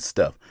stupid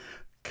stuff.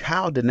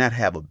 Kyle did not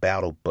have a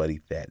battle buddy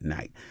that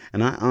night.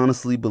 And I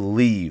honestly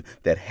believe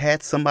that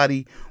had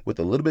somebody with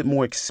a little bit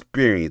more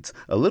experience,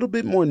 a little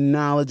bit more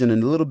knowledge, and a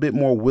little bit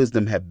more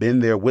wisdom have been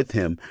there with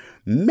him,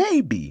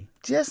 maybe,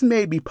 just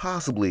maybe,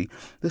 possibly,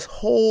 this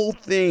whole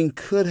thing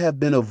could have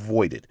been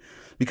avoided.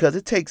 Because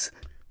it takes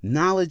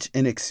knowledge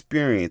and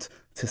experience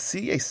to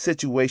see a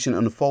situation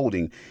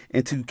unfolding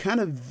and to kind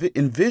of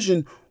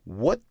envision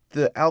what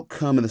the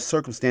outcome and the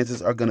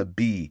circumstances are going to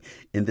be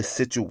in this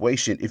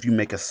situation if you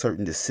make a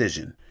certain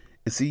decision.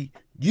 And see,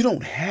 you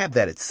don't have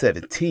that at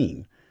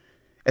 17.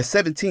 At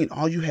 17,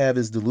 all you have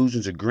is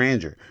delusions of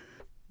grandeur.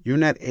 You're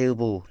not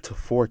able to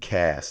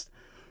forecast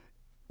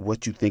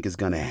what you think is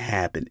going to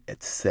happen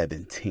at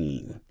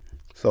 17.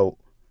 So,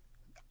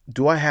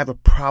 do I have a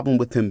problem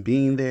with him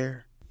being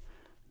there?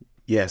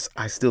 Yes,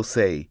 I still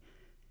say,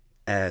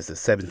 as a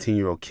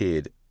 17-year-old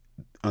kid,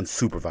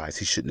 unsupervised,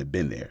 he shouldn't have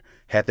been there.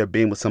 Had there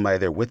been with somebody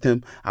there with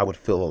him, I would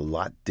feel a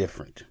lot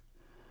different.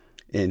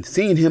 And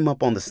seeing him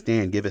up on the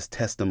stand give his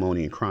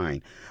testimony and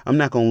crying, I'm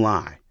not going to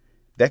lie,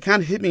 that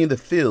kind of hit me in the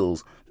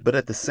feels, but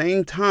at the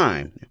same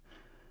time,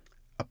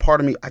 a part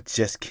of me, I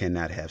just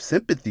cannot have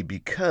sympathy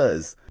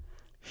because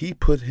he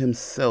put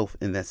himself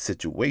in that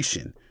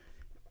situation.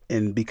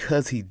 And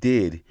because he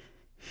did,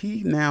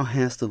 he now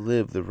has to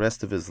live the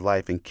rest of his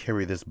life and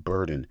carry this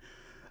burden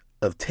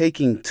of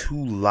taking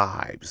 2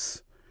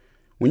 lives.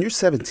 When you're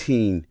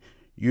 17,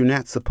 you're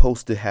not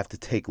supposed to have to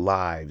take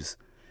lives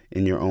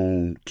in your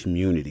own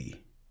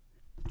community.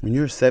 When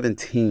you're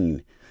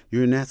 17,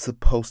 you're not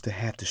supposed to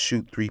have to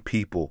shoot 3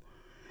 people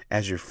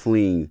as you're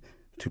fleeing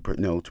to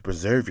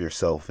preserve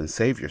yourself and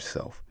save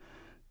yourself.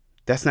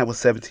 That's not what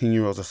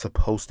 17-year-olds are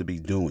supposed to be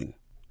doing.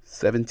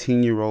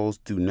 17-year-olds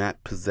do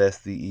not possess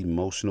the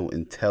emotional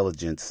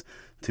intelligence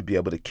to be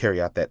able to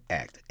carry out that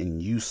act.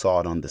 And you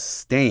saw it on the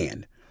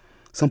stand.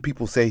 Some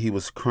people say he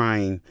was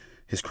crying.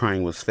 His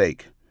crying was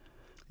fake.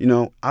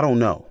 I don't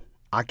know.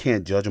 I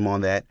can't judge him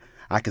on that.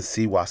 I can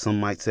see why some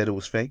might say it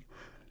was fake.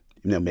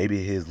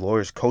 Maybe his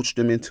lawyers coached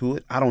him into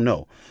it. I don't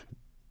know.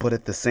 But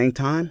at the same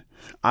time,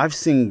 I've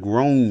seen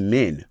grown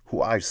men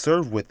who I've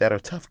served with that are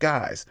tough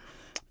guys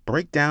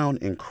break down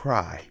and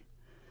cry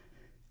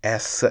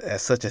as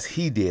such as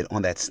he did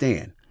on that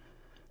stand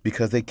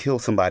because they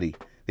killed somebody.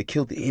 They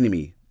killed the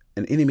enemy.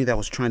 An enemy that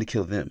was trying to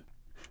kill them.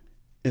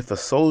 If a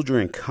soldier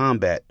in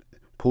combat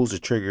pulls the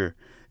trigger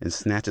and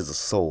snatches a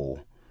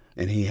soul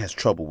and he has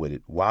trouble with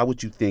it, why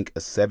would you think a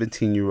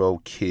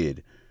 17-year-old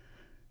kid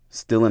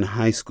still in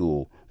high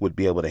school would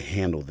be able to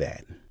handle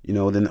that?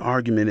 Then the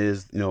argument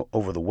is,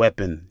 over the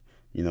weapon,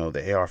 the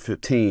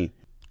AR-15.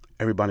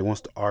 Everybody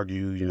wants to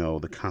argue,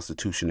 the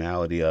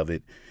constitutionality of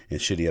it and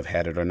should he have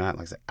had it or not.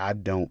 Like I said, I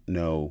don't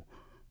know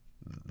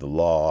the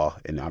law,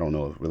 and I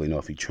don't really know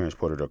if he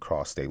transported it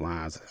across state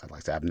lines. Like I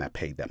said, I've not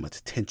paid that much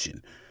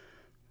attention.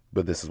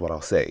 But this is what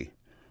I'll say.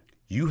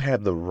 You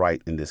have the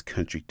right in this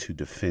country to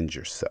defend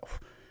yourself.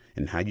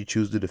 And how you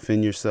choose to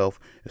defend yourself,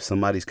 if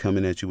somebody's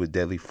coming at you with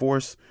deadly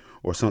force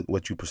or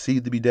what you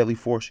perceive to be deadly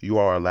force, you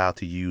are allowed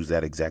to use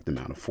that exact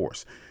amount of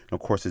force. And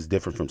of course, it's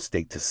different from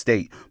state to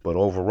state. But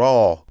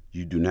overall,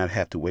 you do not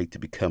have to wait to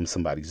become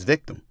somebody's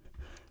victim.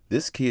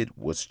 This kid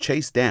was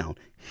chased down.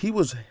 He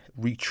was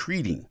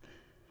retreating.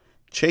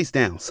 Chased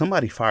down.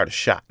 Somebody fired a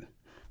shot.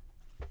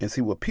 And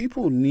see, what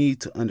people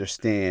need to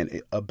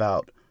understand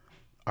about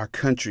our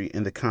country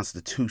and the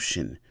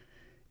Constitution,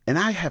 and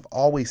I have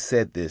always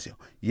said this,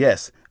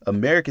 yes,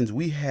 Americans,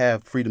 we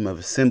have freedom of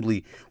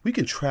assembly. We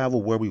can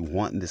travel where we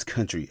want in this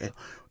country.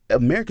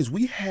 Americans,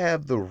 we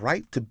have the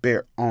right to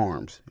bear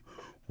arms.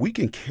 We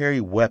can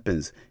carry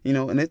weapons,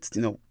 and it's,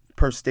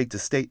 per state to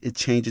state, it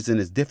changes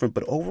and it's different.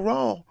 But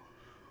overall,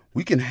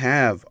 we can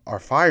have our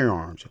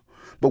firearms.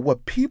 But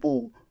what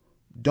people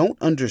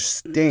don't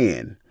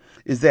understand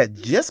is that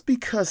just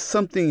because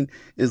something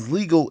is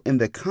legal and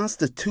the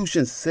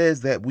Constitution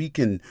says that we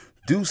can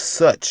do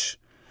such,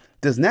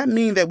 does not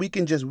mean that we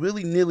can just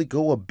willy-nilly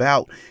go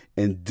about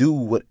and do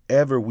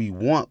whatever we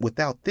want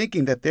without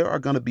thinking that there are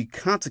going to be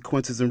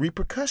consequences and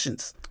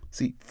repercussions.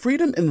 See,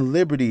 freedom and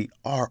liberty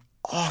are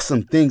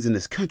awesome things in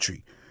this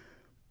country,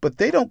 but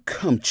they don't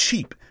come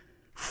cheap.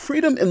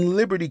 Freedom and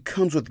liberty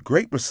comes with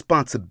great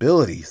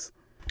responsibilities.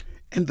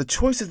 And the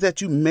choices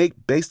that you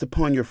make based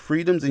upon your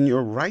freedoms and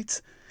your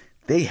rights,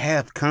 they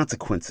have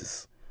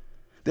consequences.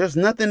 There's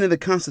nothing in the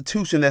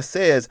Constitution that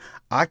says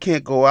I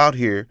can't go out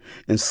here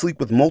and sleep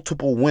with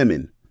multiple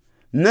women.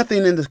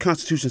 Nothing in the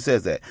Constitution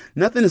says that.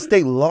 Nothing in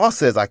state law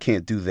says I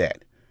can't do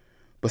that.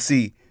 But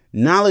see,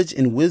 knowledge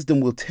and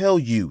wisdom will tell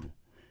you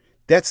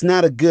that's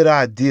not a good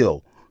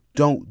ideal.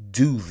 Don't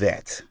do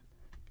that.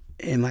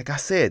 And like I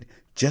said,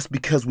 just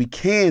because we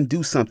can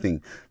do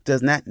something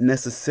does not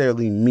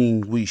necessarily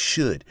mean we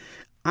should.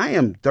 I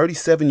am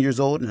 37 years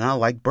old and I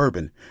like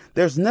bourbon.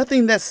 There's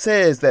nothing that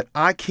says that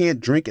I can't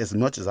drink as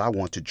much as I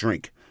want to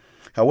drink.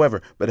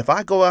 However, but if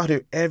I go out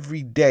here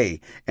every day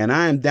and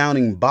I am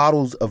downing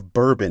bottles of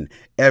bourbon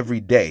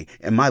every day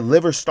and my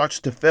liver starts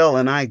to fail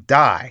and I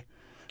die,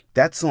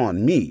 that's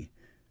on me.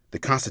 The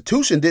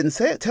Constitution didn't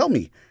tell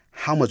me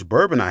how much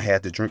bourbon I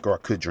had to drink or I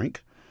could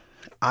drink.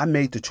 I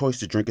made the choice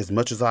to drink as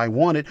much as I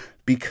wanted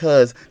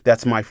because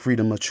that's my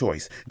freedom of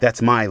choice.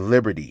 That's my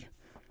liberty.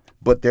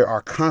 But there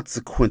are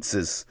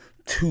consequences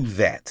to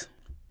that.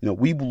 You know,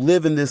 we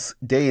live in this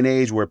day and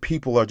age where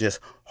people are just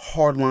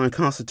hardline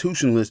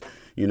constitutionalists,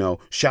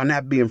 shall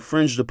not be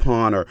infringed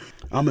upon, or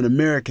I'm an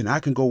American, I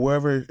can go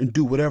wherever and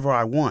do whatever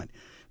I want.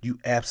 You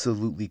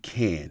absolutely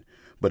can.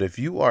 But if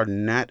you are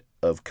not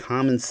of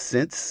common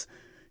sense,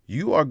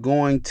 you are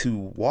going to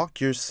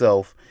walk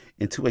yourself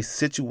into a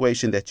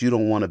situation that you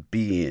don't want to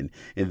be in.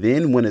 And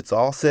then when it's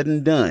all said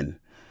and done,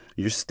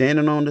 you're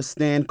standing on the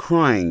stand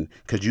crying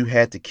because you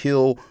had to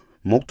kill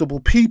multiple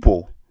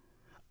people.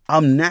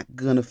 I'm not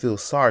going to feel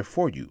sorry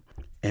for you.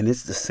 And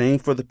it's the same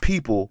for the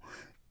people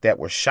that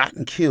were shot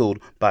and killed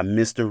by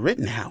Mr.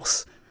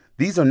 Rittenhouse.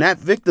 These are not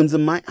victims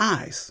in my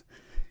eyes.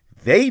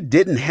 They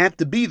didn't have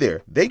to be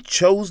there. They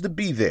chose to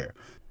be there.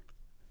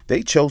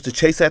 They chose to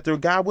chase after a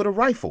guy with a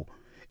rifle.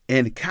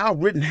 And Kyle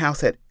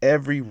Rittenhouse had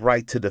every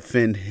right to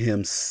defend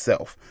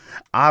himself.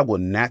 I will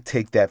not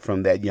take that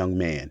from that young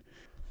man.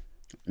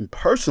 And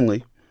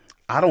personally,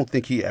 I don't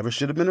think he ever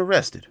should have been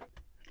arrested.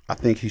 I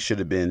think he should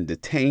have been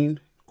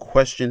detained,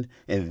 questioned,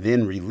 and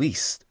then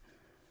released.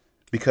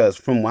 Because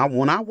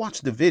when I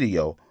watched the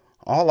video,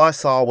 all I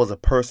saw was a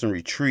person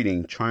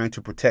retreating, trying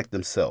to protect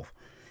himself.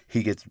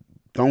 He gets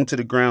thrown to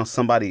the ground.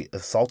 Somebody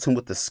assaults him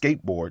with the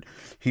skateboard.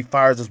 He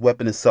fires his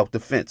weapon in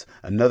self-defense.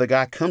 Another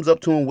guy comes up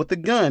to him with a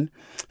gun,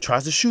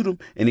 tries to shoot him,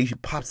 and he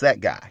pops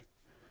that guy.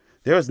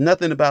 There is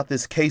nothing about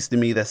this case to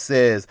me that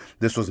says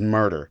this was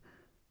murder.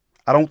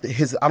 I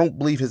don't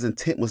believe his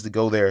intent was to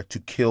go there to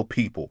kill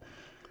people.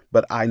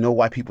 But I know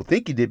why people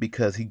think he did,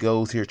 because he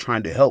goes here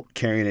trying to help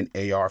carrying an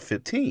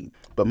AR-15.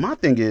 But my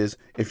thing is,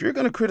 if you're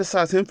going to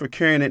criticize him for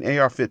carrying an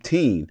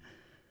AR-15,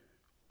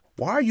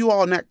 why are you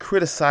all not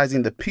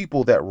criticizing the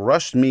people that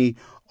rushed me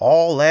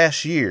all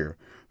last year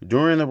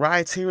during the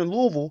riots here in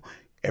Louisville?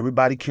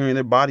 Everybody carrying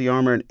their body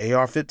armor and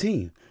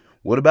AR-15.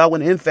 What about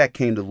when INFAC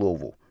came to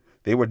Louisville?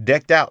 They were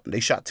decked out and they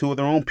shot two of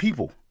their own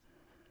people.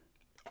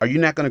 Are you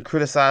not going to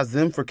criticize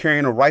them for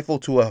carrying a rifle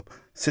to a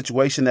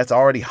situation that's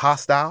already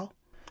hostile?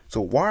 So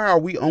why are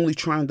we only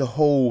trying to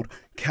hold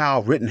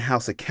Kyle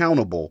Rittenhouse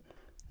accountable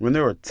when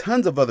there are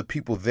tons of other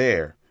people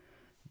there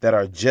that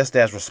are just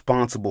as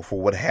responsible for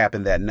what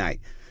happened that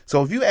night?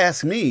 So if you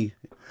ask me,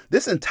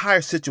 this entire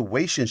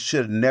situation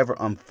should have never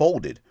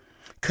unfolded.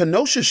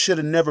 Kenosha should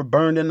have never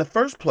burned in the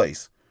first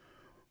place.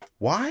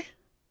 Why?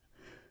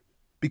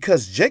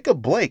 Because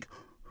Jacob Blake,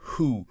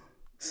 who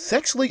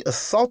sexually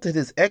assaulted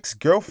his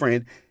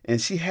ex-girlfriend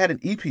and she had an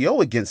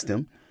EPO against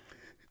him,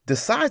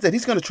 decides that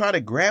he's going to try to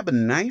grab a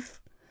knife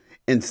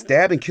and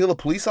stab and kill a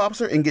police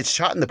officer and get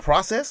shot in the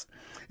process.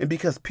 And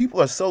because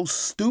people are so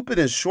stupid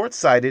and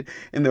short-sighted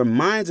and their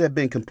minds have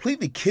been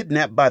completely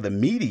kidnapped by the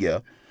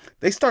media,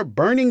 they start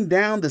burning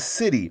down the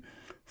city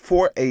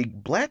for a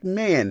black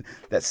man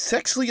that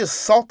sexually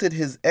assaulted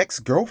his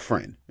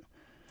ex-girlfriend.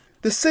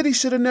 The city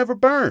should have never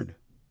burned.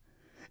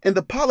 And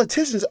the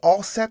politicians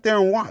all sat there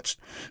and watched.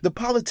 The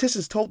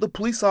politicians told the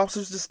police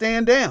officers to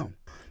stand down.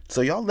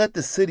 So y'all let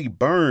the city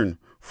burn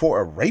for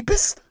a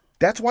rapist?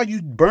 That's why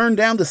you burn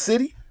down the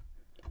city?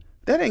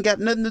 That ain't got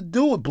nothing to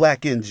do with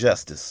black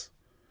injustice.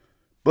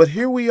 But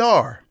here we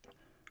are.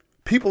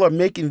 People are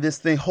making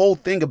this whole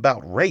thing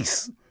about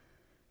race.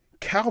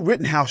 Kyle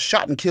Rittenhouse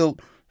shot and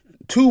killed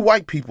 2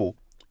 white people,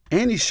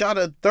 and he shot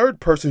a third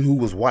person who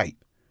was white.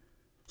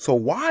 So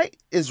why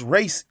is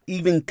race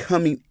even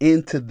coming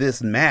into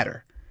this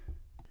matter?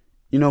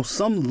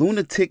 Some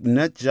lunatic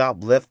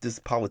nutjob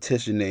leftist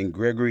politician named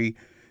Gregory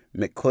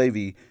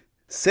McClavey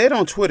said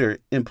on Twitter,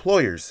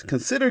 employers,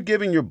 consider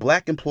giving your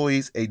black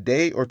employees a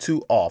day or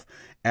 2 off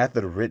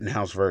after the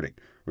Rittenhouse verdict.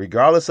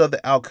 Regardless of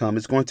the outcome,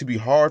 it's going to be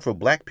hard for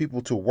black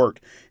people to work,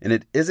 and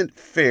it isn't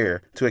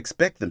fair to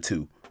expect them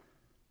to.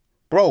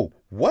 Bro,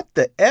 what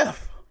the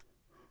F?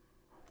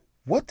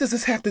 What does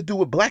this have to do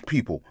with black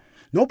people?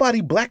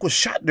 Nobody black was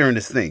shot during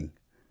this thing.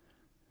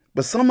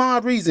 But some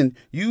odd reason,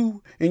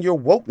 you and your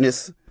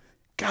wokeness,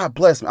 God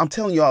bless me, I'm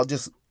telling y'all,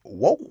 just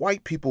woke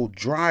white people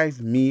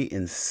drive me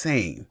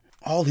insane.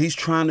 All he's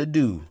trying to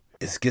do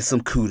is get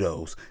some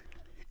kudos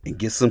and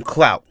get some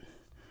clout,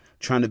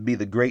 trying to be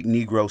the great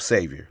Negro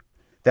savior.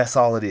 That's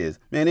all it is.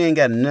 Man, it ain't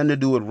got nothing to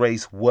do with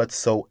race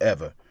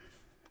whatsoever.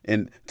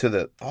 And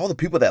to all the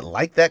people that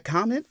like that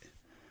comment,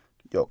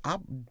 yo,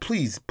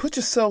 please put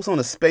yourselves on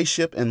a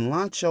spaceship and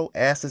launch your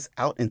asses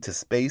out into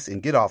space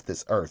and get off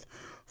this earth.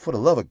 For the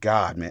love of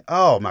God, man.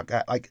 Oh, my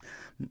God. Like,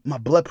 my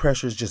blood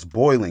pressure is just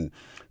boiling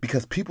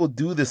because people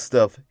do this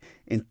stuff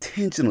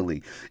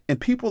intentionally. And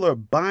people are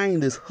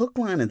buying this hook,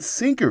 line, and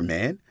sinker,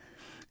 man.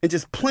 And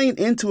just playing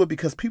into it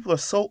because people are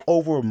so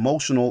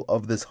over-emotional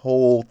of this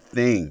whole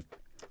thing.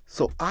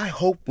 So I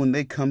hope when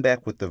they come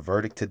back with the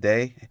verdict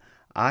today,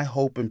 I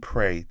hope and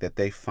pray that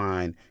they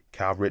find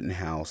Kyle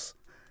Rittenhouse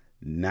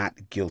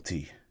not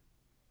guilty.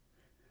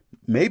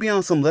 Maybe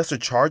on some lesser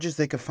charges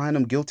they could find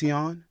him guilty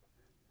on.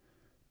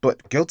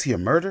 But guilty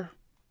of murder?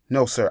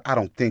 No, sir, I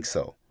don't think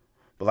so.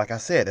 But like I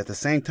said, at the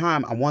same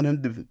time, I want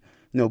him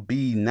to,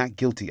 be not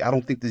guilty. I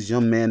don't think this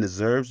young man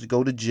deserves to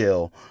go to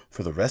jail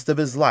for the rest of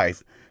his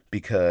life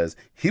because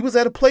he was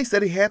at a place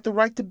that he had the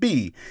right to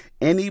be,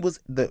 and he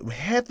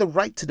had the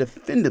right to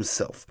defend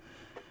himself.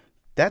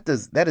 That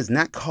is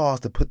not cause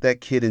to put that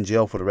kid in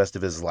jail for the rest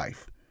of his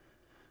life.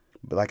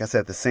 But like I said,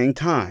 at the same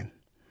time,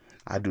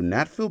 I do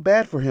not feel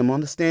bad for him on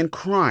the stand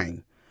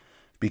crying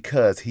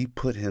because he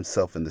put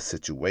himself in the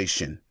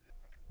situation.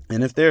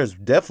 And if there's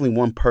definitely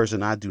one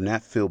person I do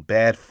not feel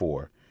bad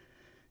for,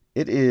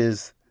 it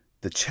is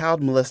the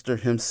child molester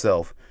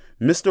himself,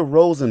 Mr.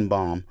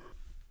 Rosenbaum,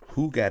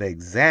 who got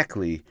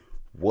exactly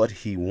what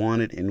he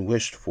wanted and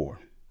wished for.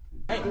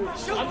 Hey,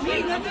 shoot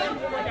me,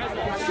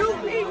 nigga!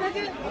 Shoot me,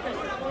 nigga!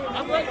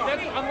 I'm like,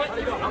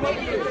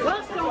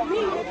 bust on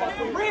me,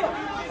 for real.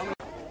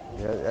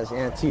 Yeah, that's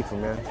Antifa,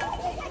 man.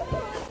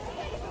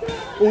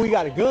 Oh, we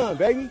got a gun,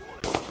 baby.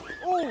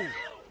 Oh,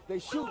 they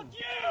shooting.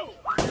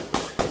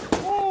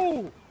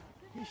 Oh,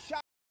 he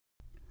shot.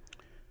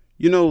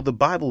 You know, the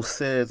Bible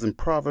says in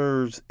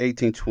Proverbs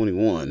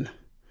 18:21,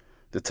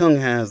 the tongue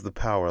has the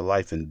power of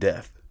life and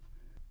death.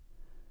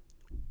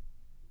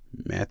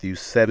 Matthew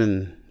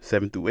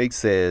 7:7-8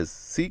 says,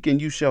 seek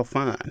and you shall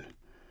find.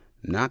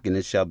 Knock and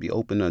it shall be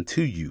opened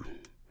unto you.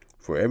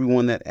 For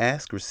everyone that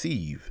asks,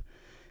 receive.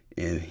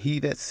 And he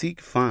that seek,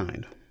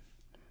 find.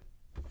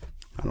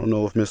 I don't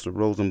know if Mr.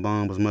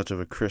 Rosenbaum was much of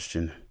a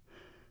Christian.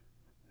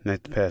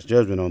 Not to pass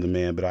judgment on the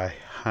man, but I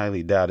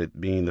highly doubt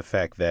it, being the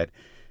fact that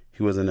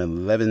he was an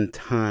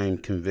 11-time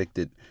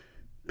convicted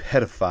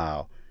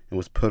pedophile and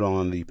was put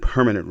on the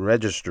permanent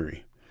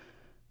registry.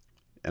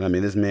 And I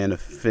mean, this man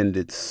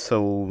offended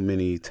so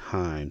many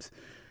times.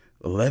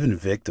 11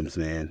 victims,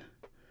 man.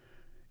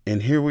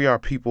 And here we are,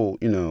 people,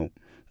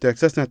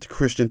 Dex, that's not the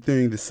Christian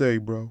thing to say,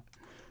 bro.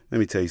 Let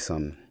me tell you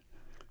something.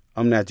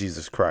 I'm not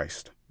Jesus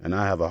Christ, and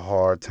I have a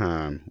hard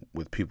time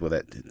with people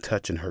that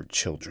touch and hurt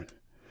children.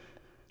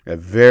 A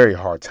very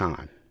hard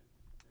time.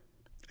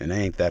 And I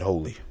ain't that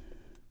holy.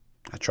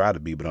 I try to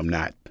be, but I'm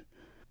not.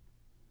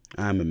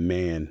 I'm a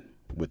man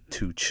with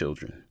 2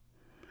 children.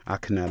 I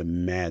cannot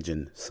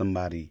imagine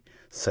somebody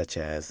such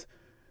as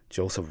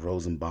Joseph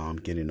Rosenbaum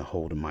getting a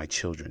hold of my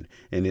children.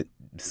 And it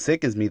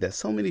sickens me that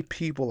so many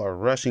people are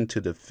rushing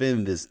to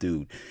defend this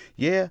dude.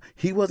 Yeah,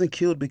 he wasn't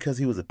killed because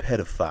he was a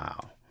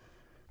pedophile.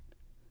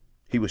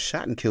 He was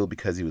shot and killed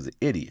because he was an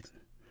idiot.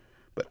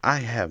 But I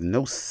have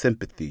no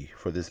sympathy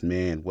for this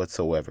man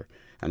whatsoever.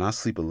 And I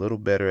sleep a little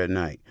better at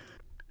night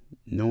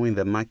knowing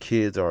that my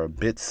kids are a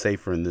bit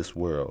safer in this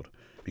world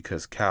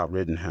because Kyle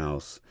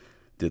Rittenhouse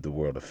did the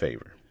world a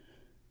favor.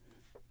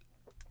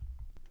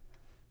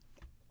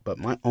 But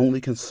my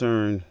only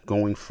concern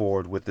going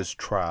forward with this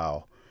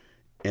trial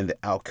and the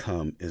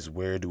outcome is,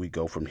 where do we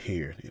go from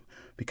here?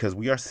 Because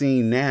we are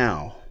seeing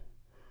now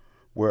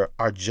where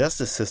our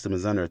justice system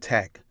is under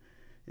attack.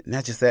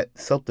 Not just that,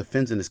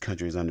 self-defense in this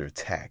country is under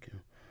attack.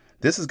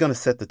 This is going to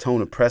set the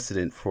tone and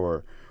precedent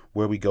for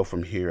where we go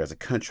from here as a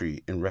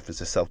country in reference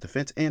to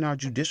self-defense and our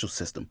judicial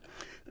system.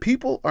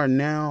 People are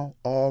now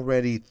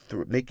already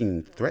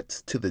making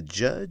threats to the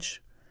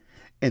judge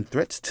and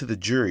threats to the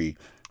jury,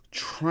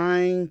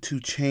 trying to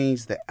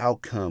change the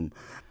outcome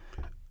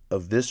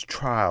of this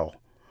trial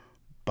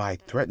by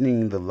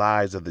threatening the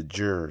lives of the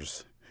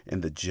jurors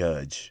and the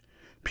judge.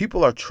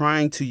 People are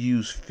trying to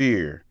use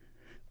fear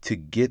to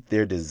get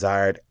their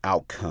desired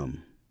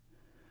outcome.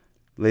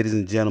 Ladies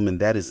and gentlemen,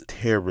 that is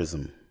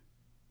terrorism.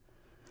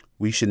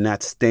 We should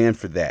not stand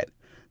for that.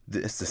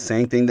 It's the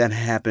same thing that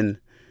happened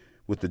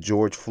with the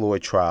George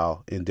Floyd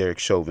trial and Derek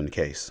Chauvin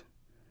case.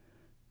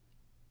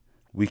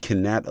 We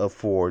cannot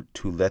afford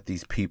to let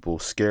these people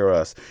scare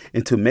us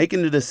into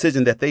making the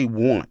decision that they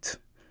want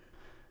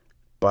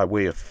by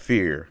way of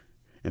fear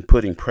and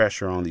putting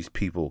pressure on these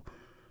people.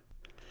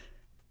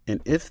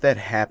 And if that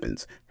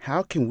happens,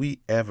 how can we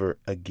ever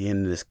again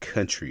in this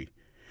country,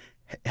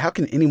 how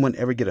can anyone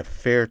ever get a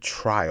fair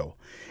trial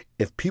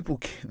if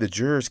the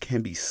jurors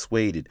can be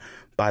swayed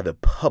by the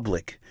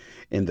public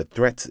and the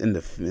threats and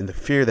the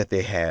fear that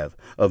they have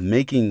of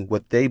making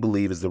what they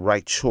believe is the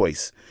right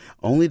choice,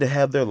 only to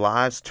have their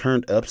lives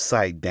turned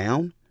upside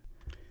down?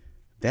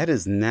 That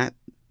is not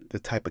the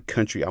type of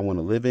country I want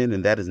to live in,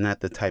 and that is not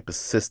the type of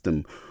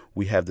system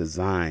we have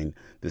designed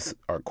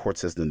our court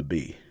system to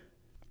be.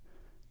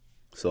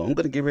 So I'm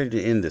going to get ready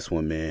to end this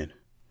one, man.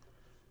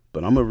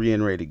 But I'm going to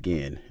reiterate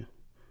again.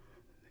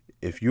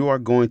 If you are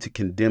going to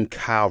condemn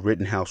Kyle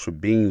Rittenhouse for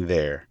being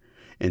there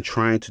and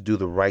trying to do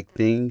the right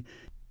thing,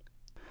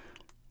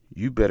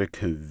 you better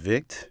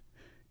convict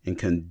and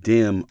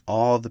condemn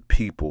all the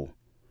people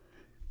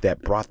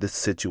that brought this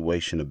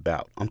situation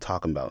about. I'm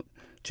talking about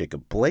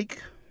Jacob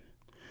Blake,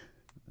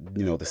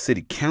 the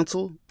city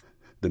council,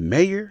 the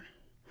mayor,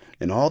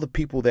 and all the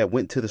people that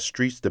went to the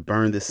streets to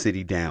burn this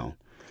city down.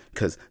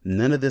 Because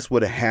none of this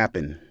would have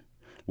happened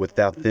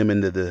without them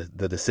and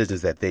the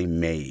decisions that they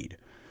made.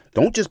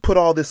 Don't just put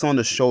all this on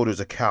the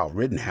shoulders of Kyle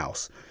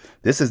Rittenhouse.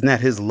 This is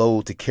not his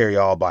load to carry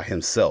all by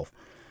himself.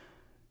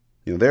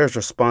 There's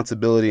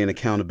responsibility and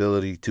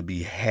accountability to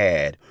be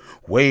had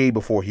way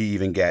before he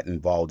even got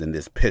involved in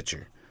this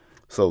picture.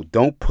 So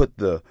don't put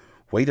the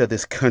weight of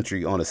this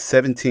country on an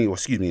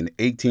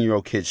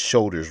 18-year-old kid's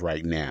shoulders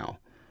right now.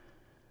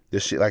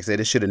 This shit, like I said,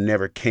 this should have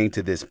never came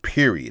to this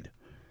period.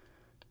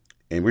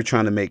 And we're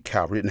trying to make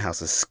Kyle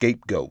Rittenhouse a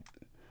scapegoat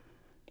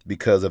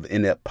because of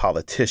inept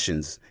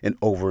politicians and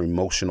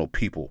over-emotional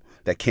people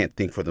that can't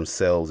think for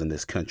themselves in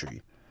this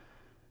country.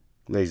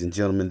 Ladies and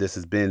gentlemen, this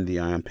has been the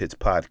Iron Pits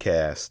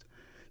Podcast.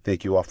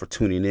 Thank you all for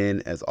tuning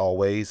in. As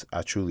always,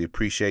 I truly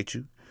appreciate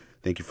you.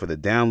 Thank you for the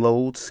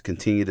downloads.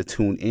 Continue to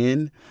tune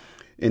in.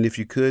 And if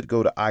you could,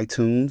 go to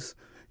iTunes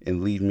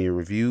and leave me a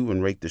review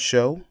and rate the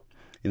show.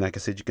 And like I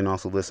said, you can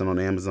also listen on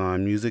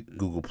Amazon Music,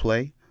 Google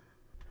Play,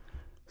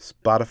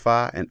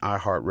 Spotify, and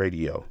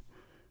iHeartRadio.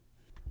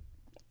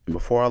 And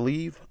before I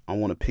leave, I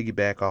want to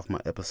piggyback off my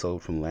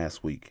episode from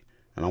last week.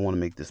 And I want to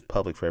make this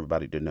public for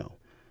everybody to know.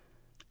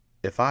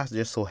 If I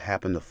just so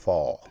happen to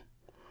fall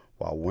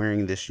while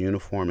wearing this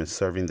uniform and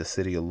serving the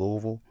city of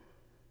Louisville,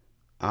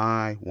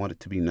 I want it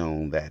to be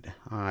known that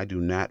I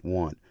do not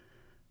want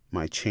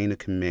my chain of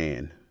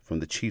command from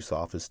the chief's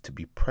office to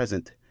be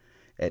present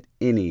at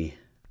any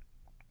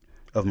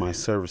of my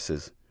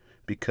services,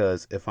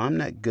 because if I'm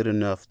not good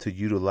enough to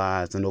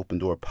utilize an open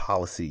door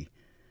policy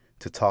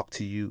to talk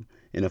to you,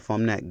 and if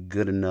I'm not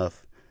good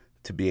enough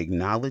to be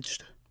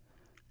acknowledged,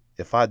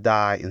 if I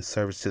die in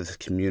service to this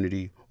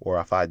community, or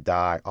if I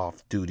die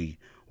off duty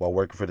while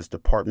working for this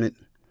department,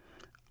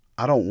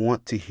 I don't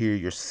want to hear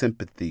your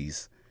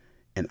sympathies,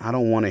 and I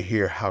don't want to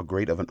hear how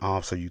great of an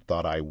officer you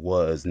thought I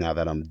was now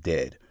that I'm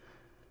dead.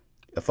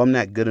 If I'm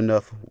not good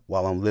enough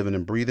while I'm living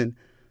and breathing,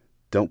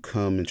 don't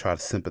come and try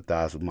to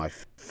sympathize with my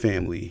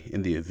family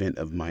in the event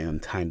of my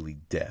untimely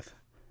death.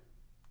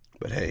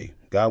 But hey,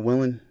 God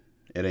willing,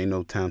 it ain't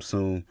no time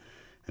soon,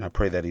 and I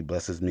pray that he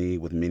blesses me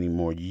with many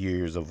more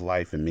years of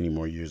life and many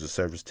more years of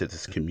service to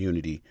this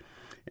community.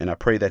 And I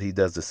pray that he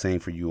does the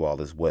same for you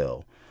all as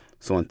well.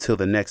 So until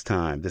the next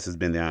time, this has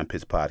been the Iron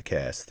Pits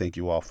Podcast. Thank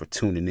you all for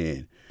tuning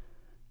in.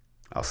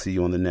 I'll see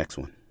you on the next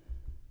one.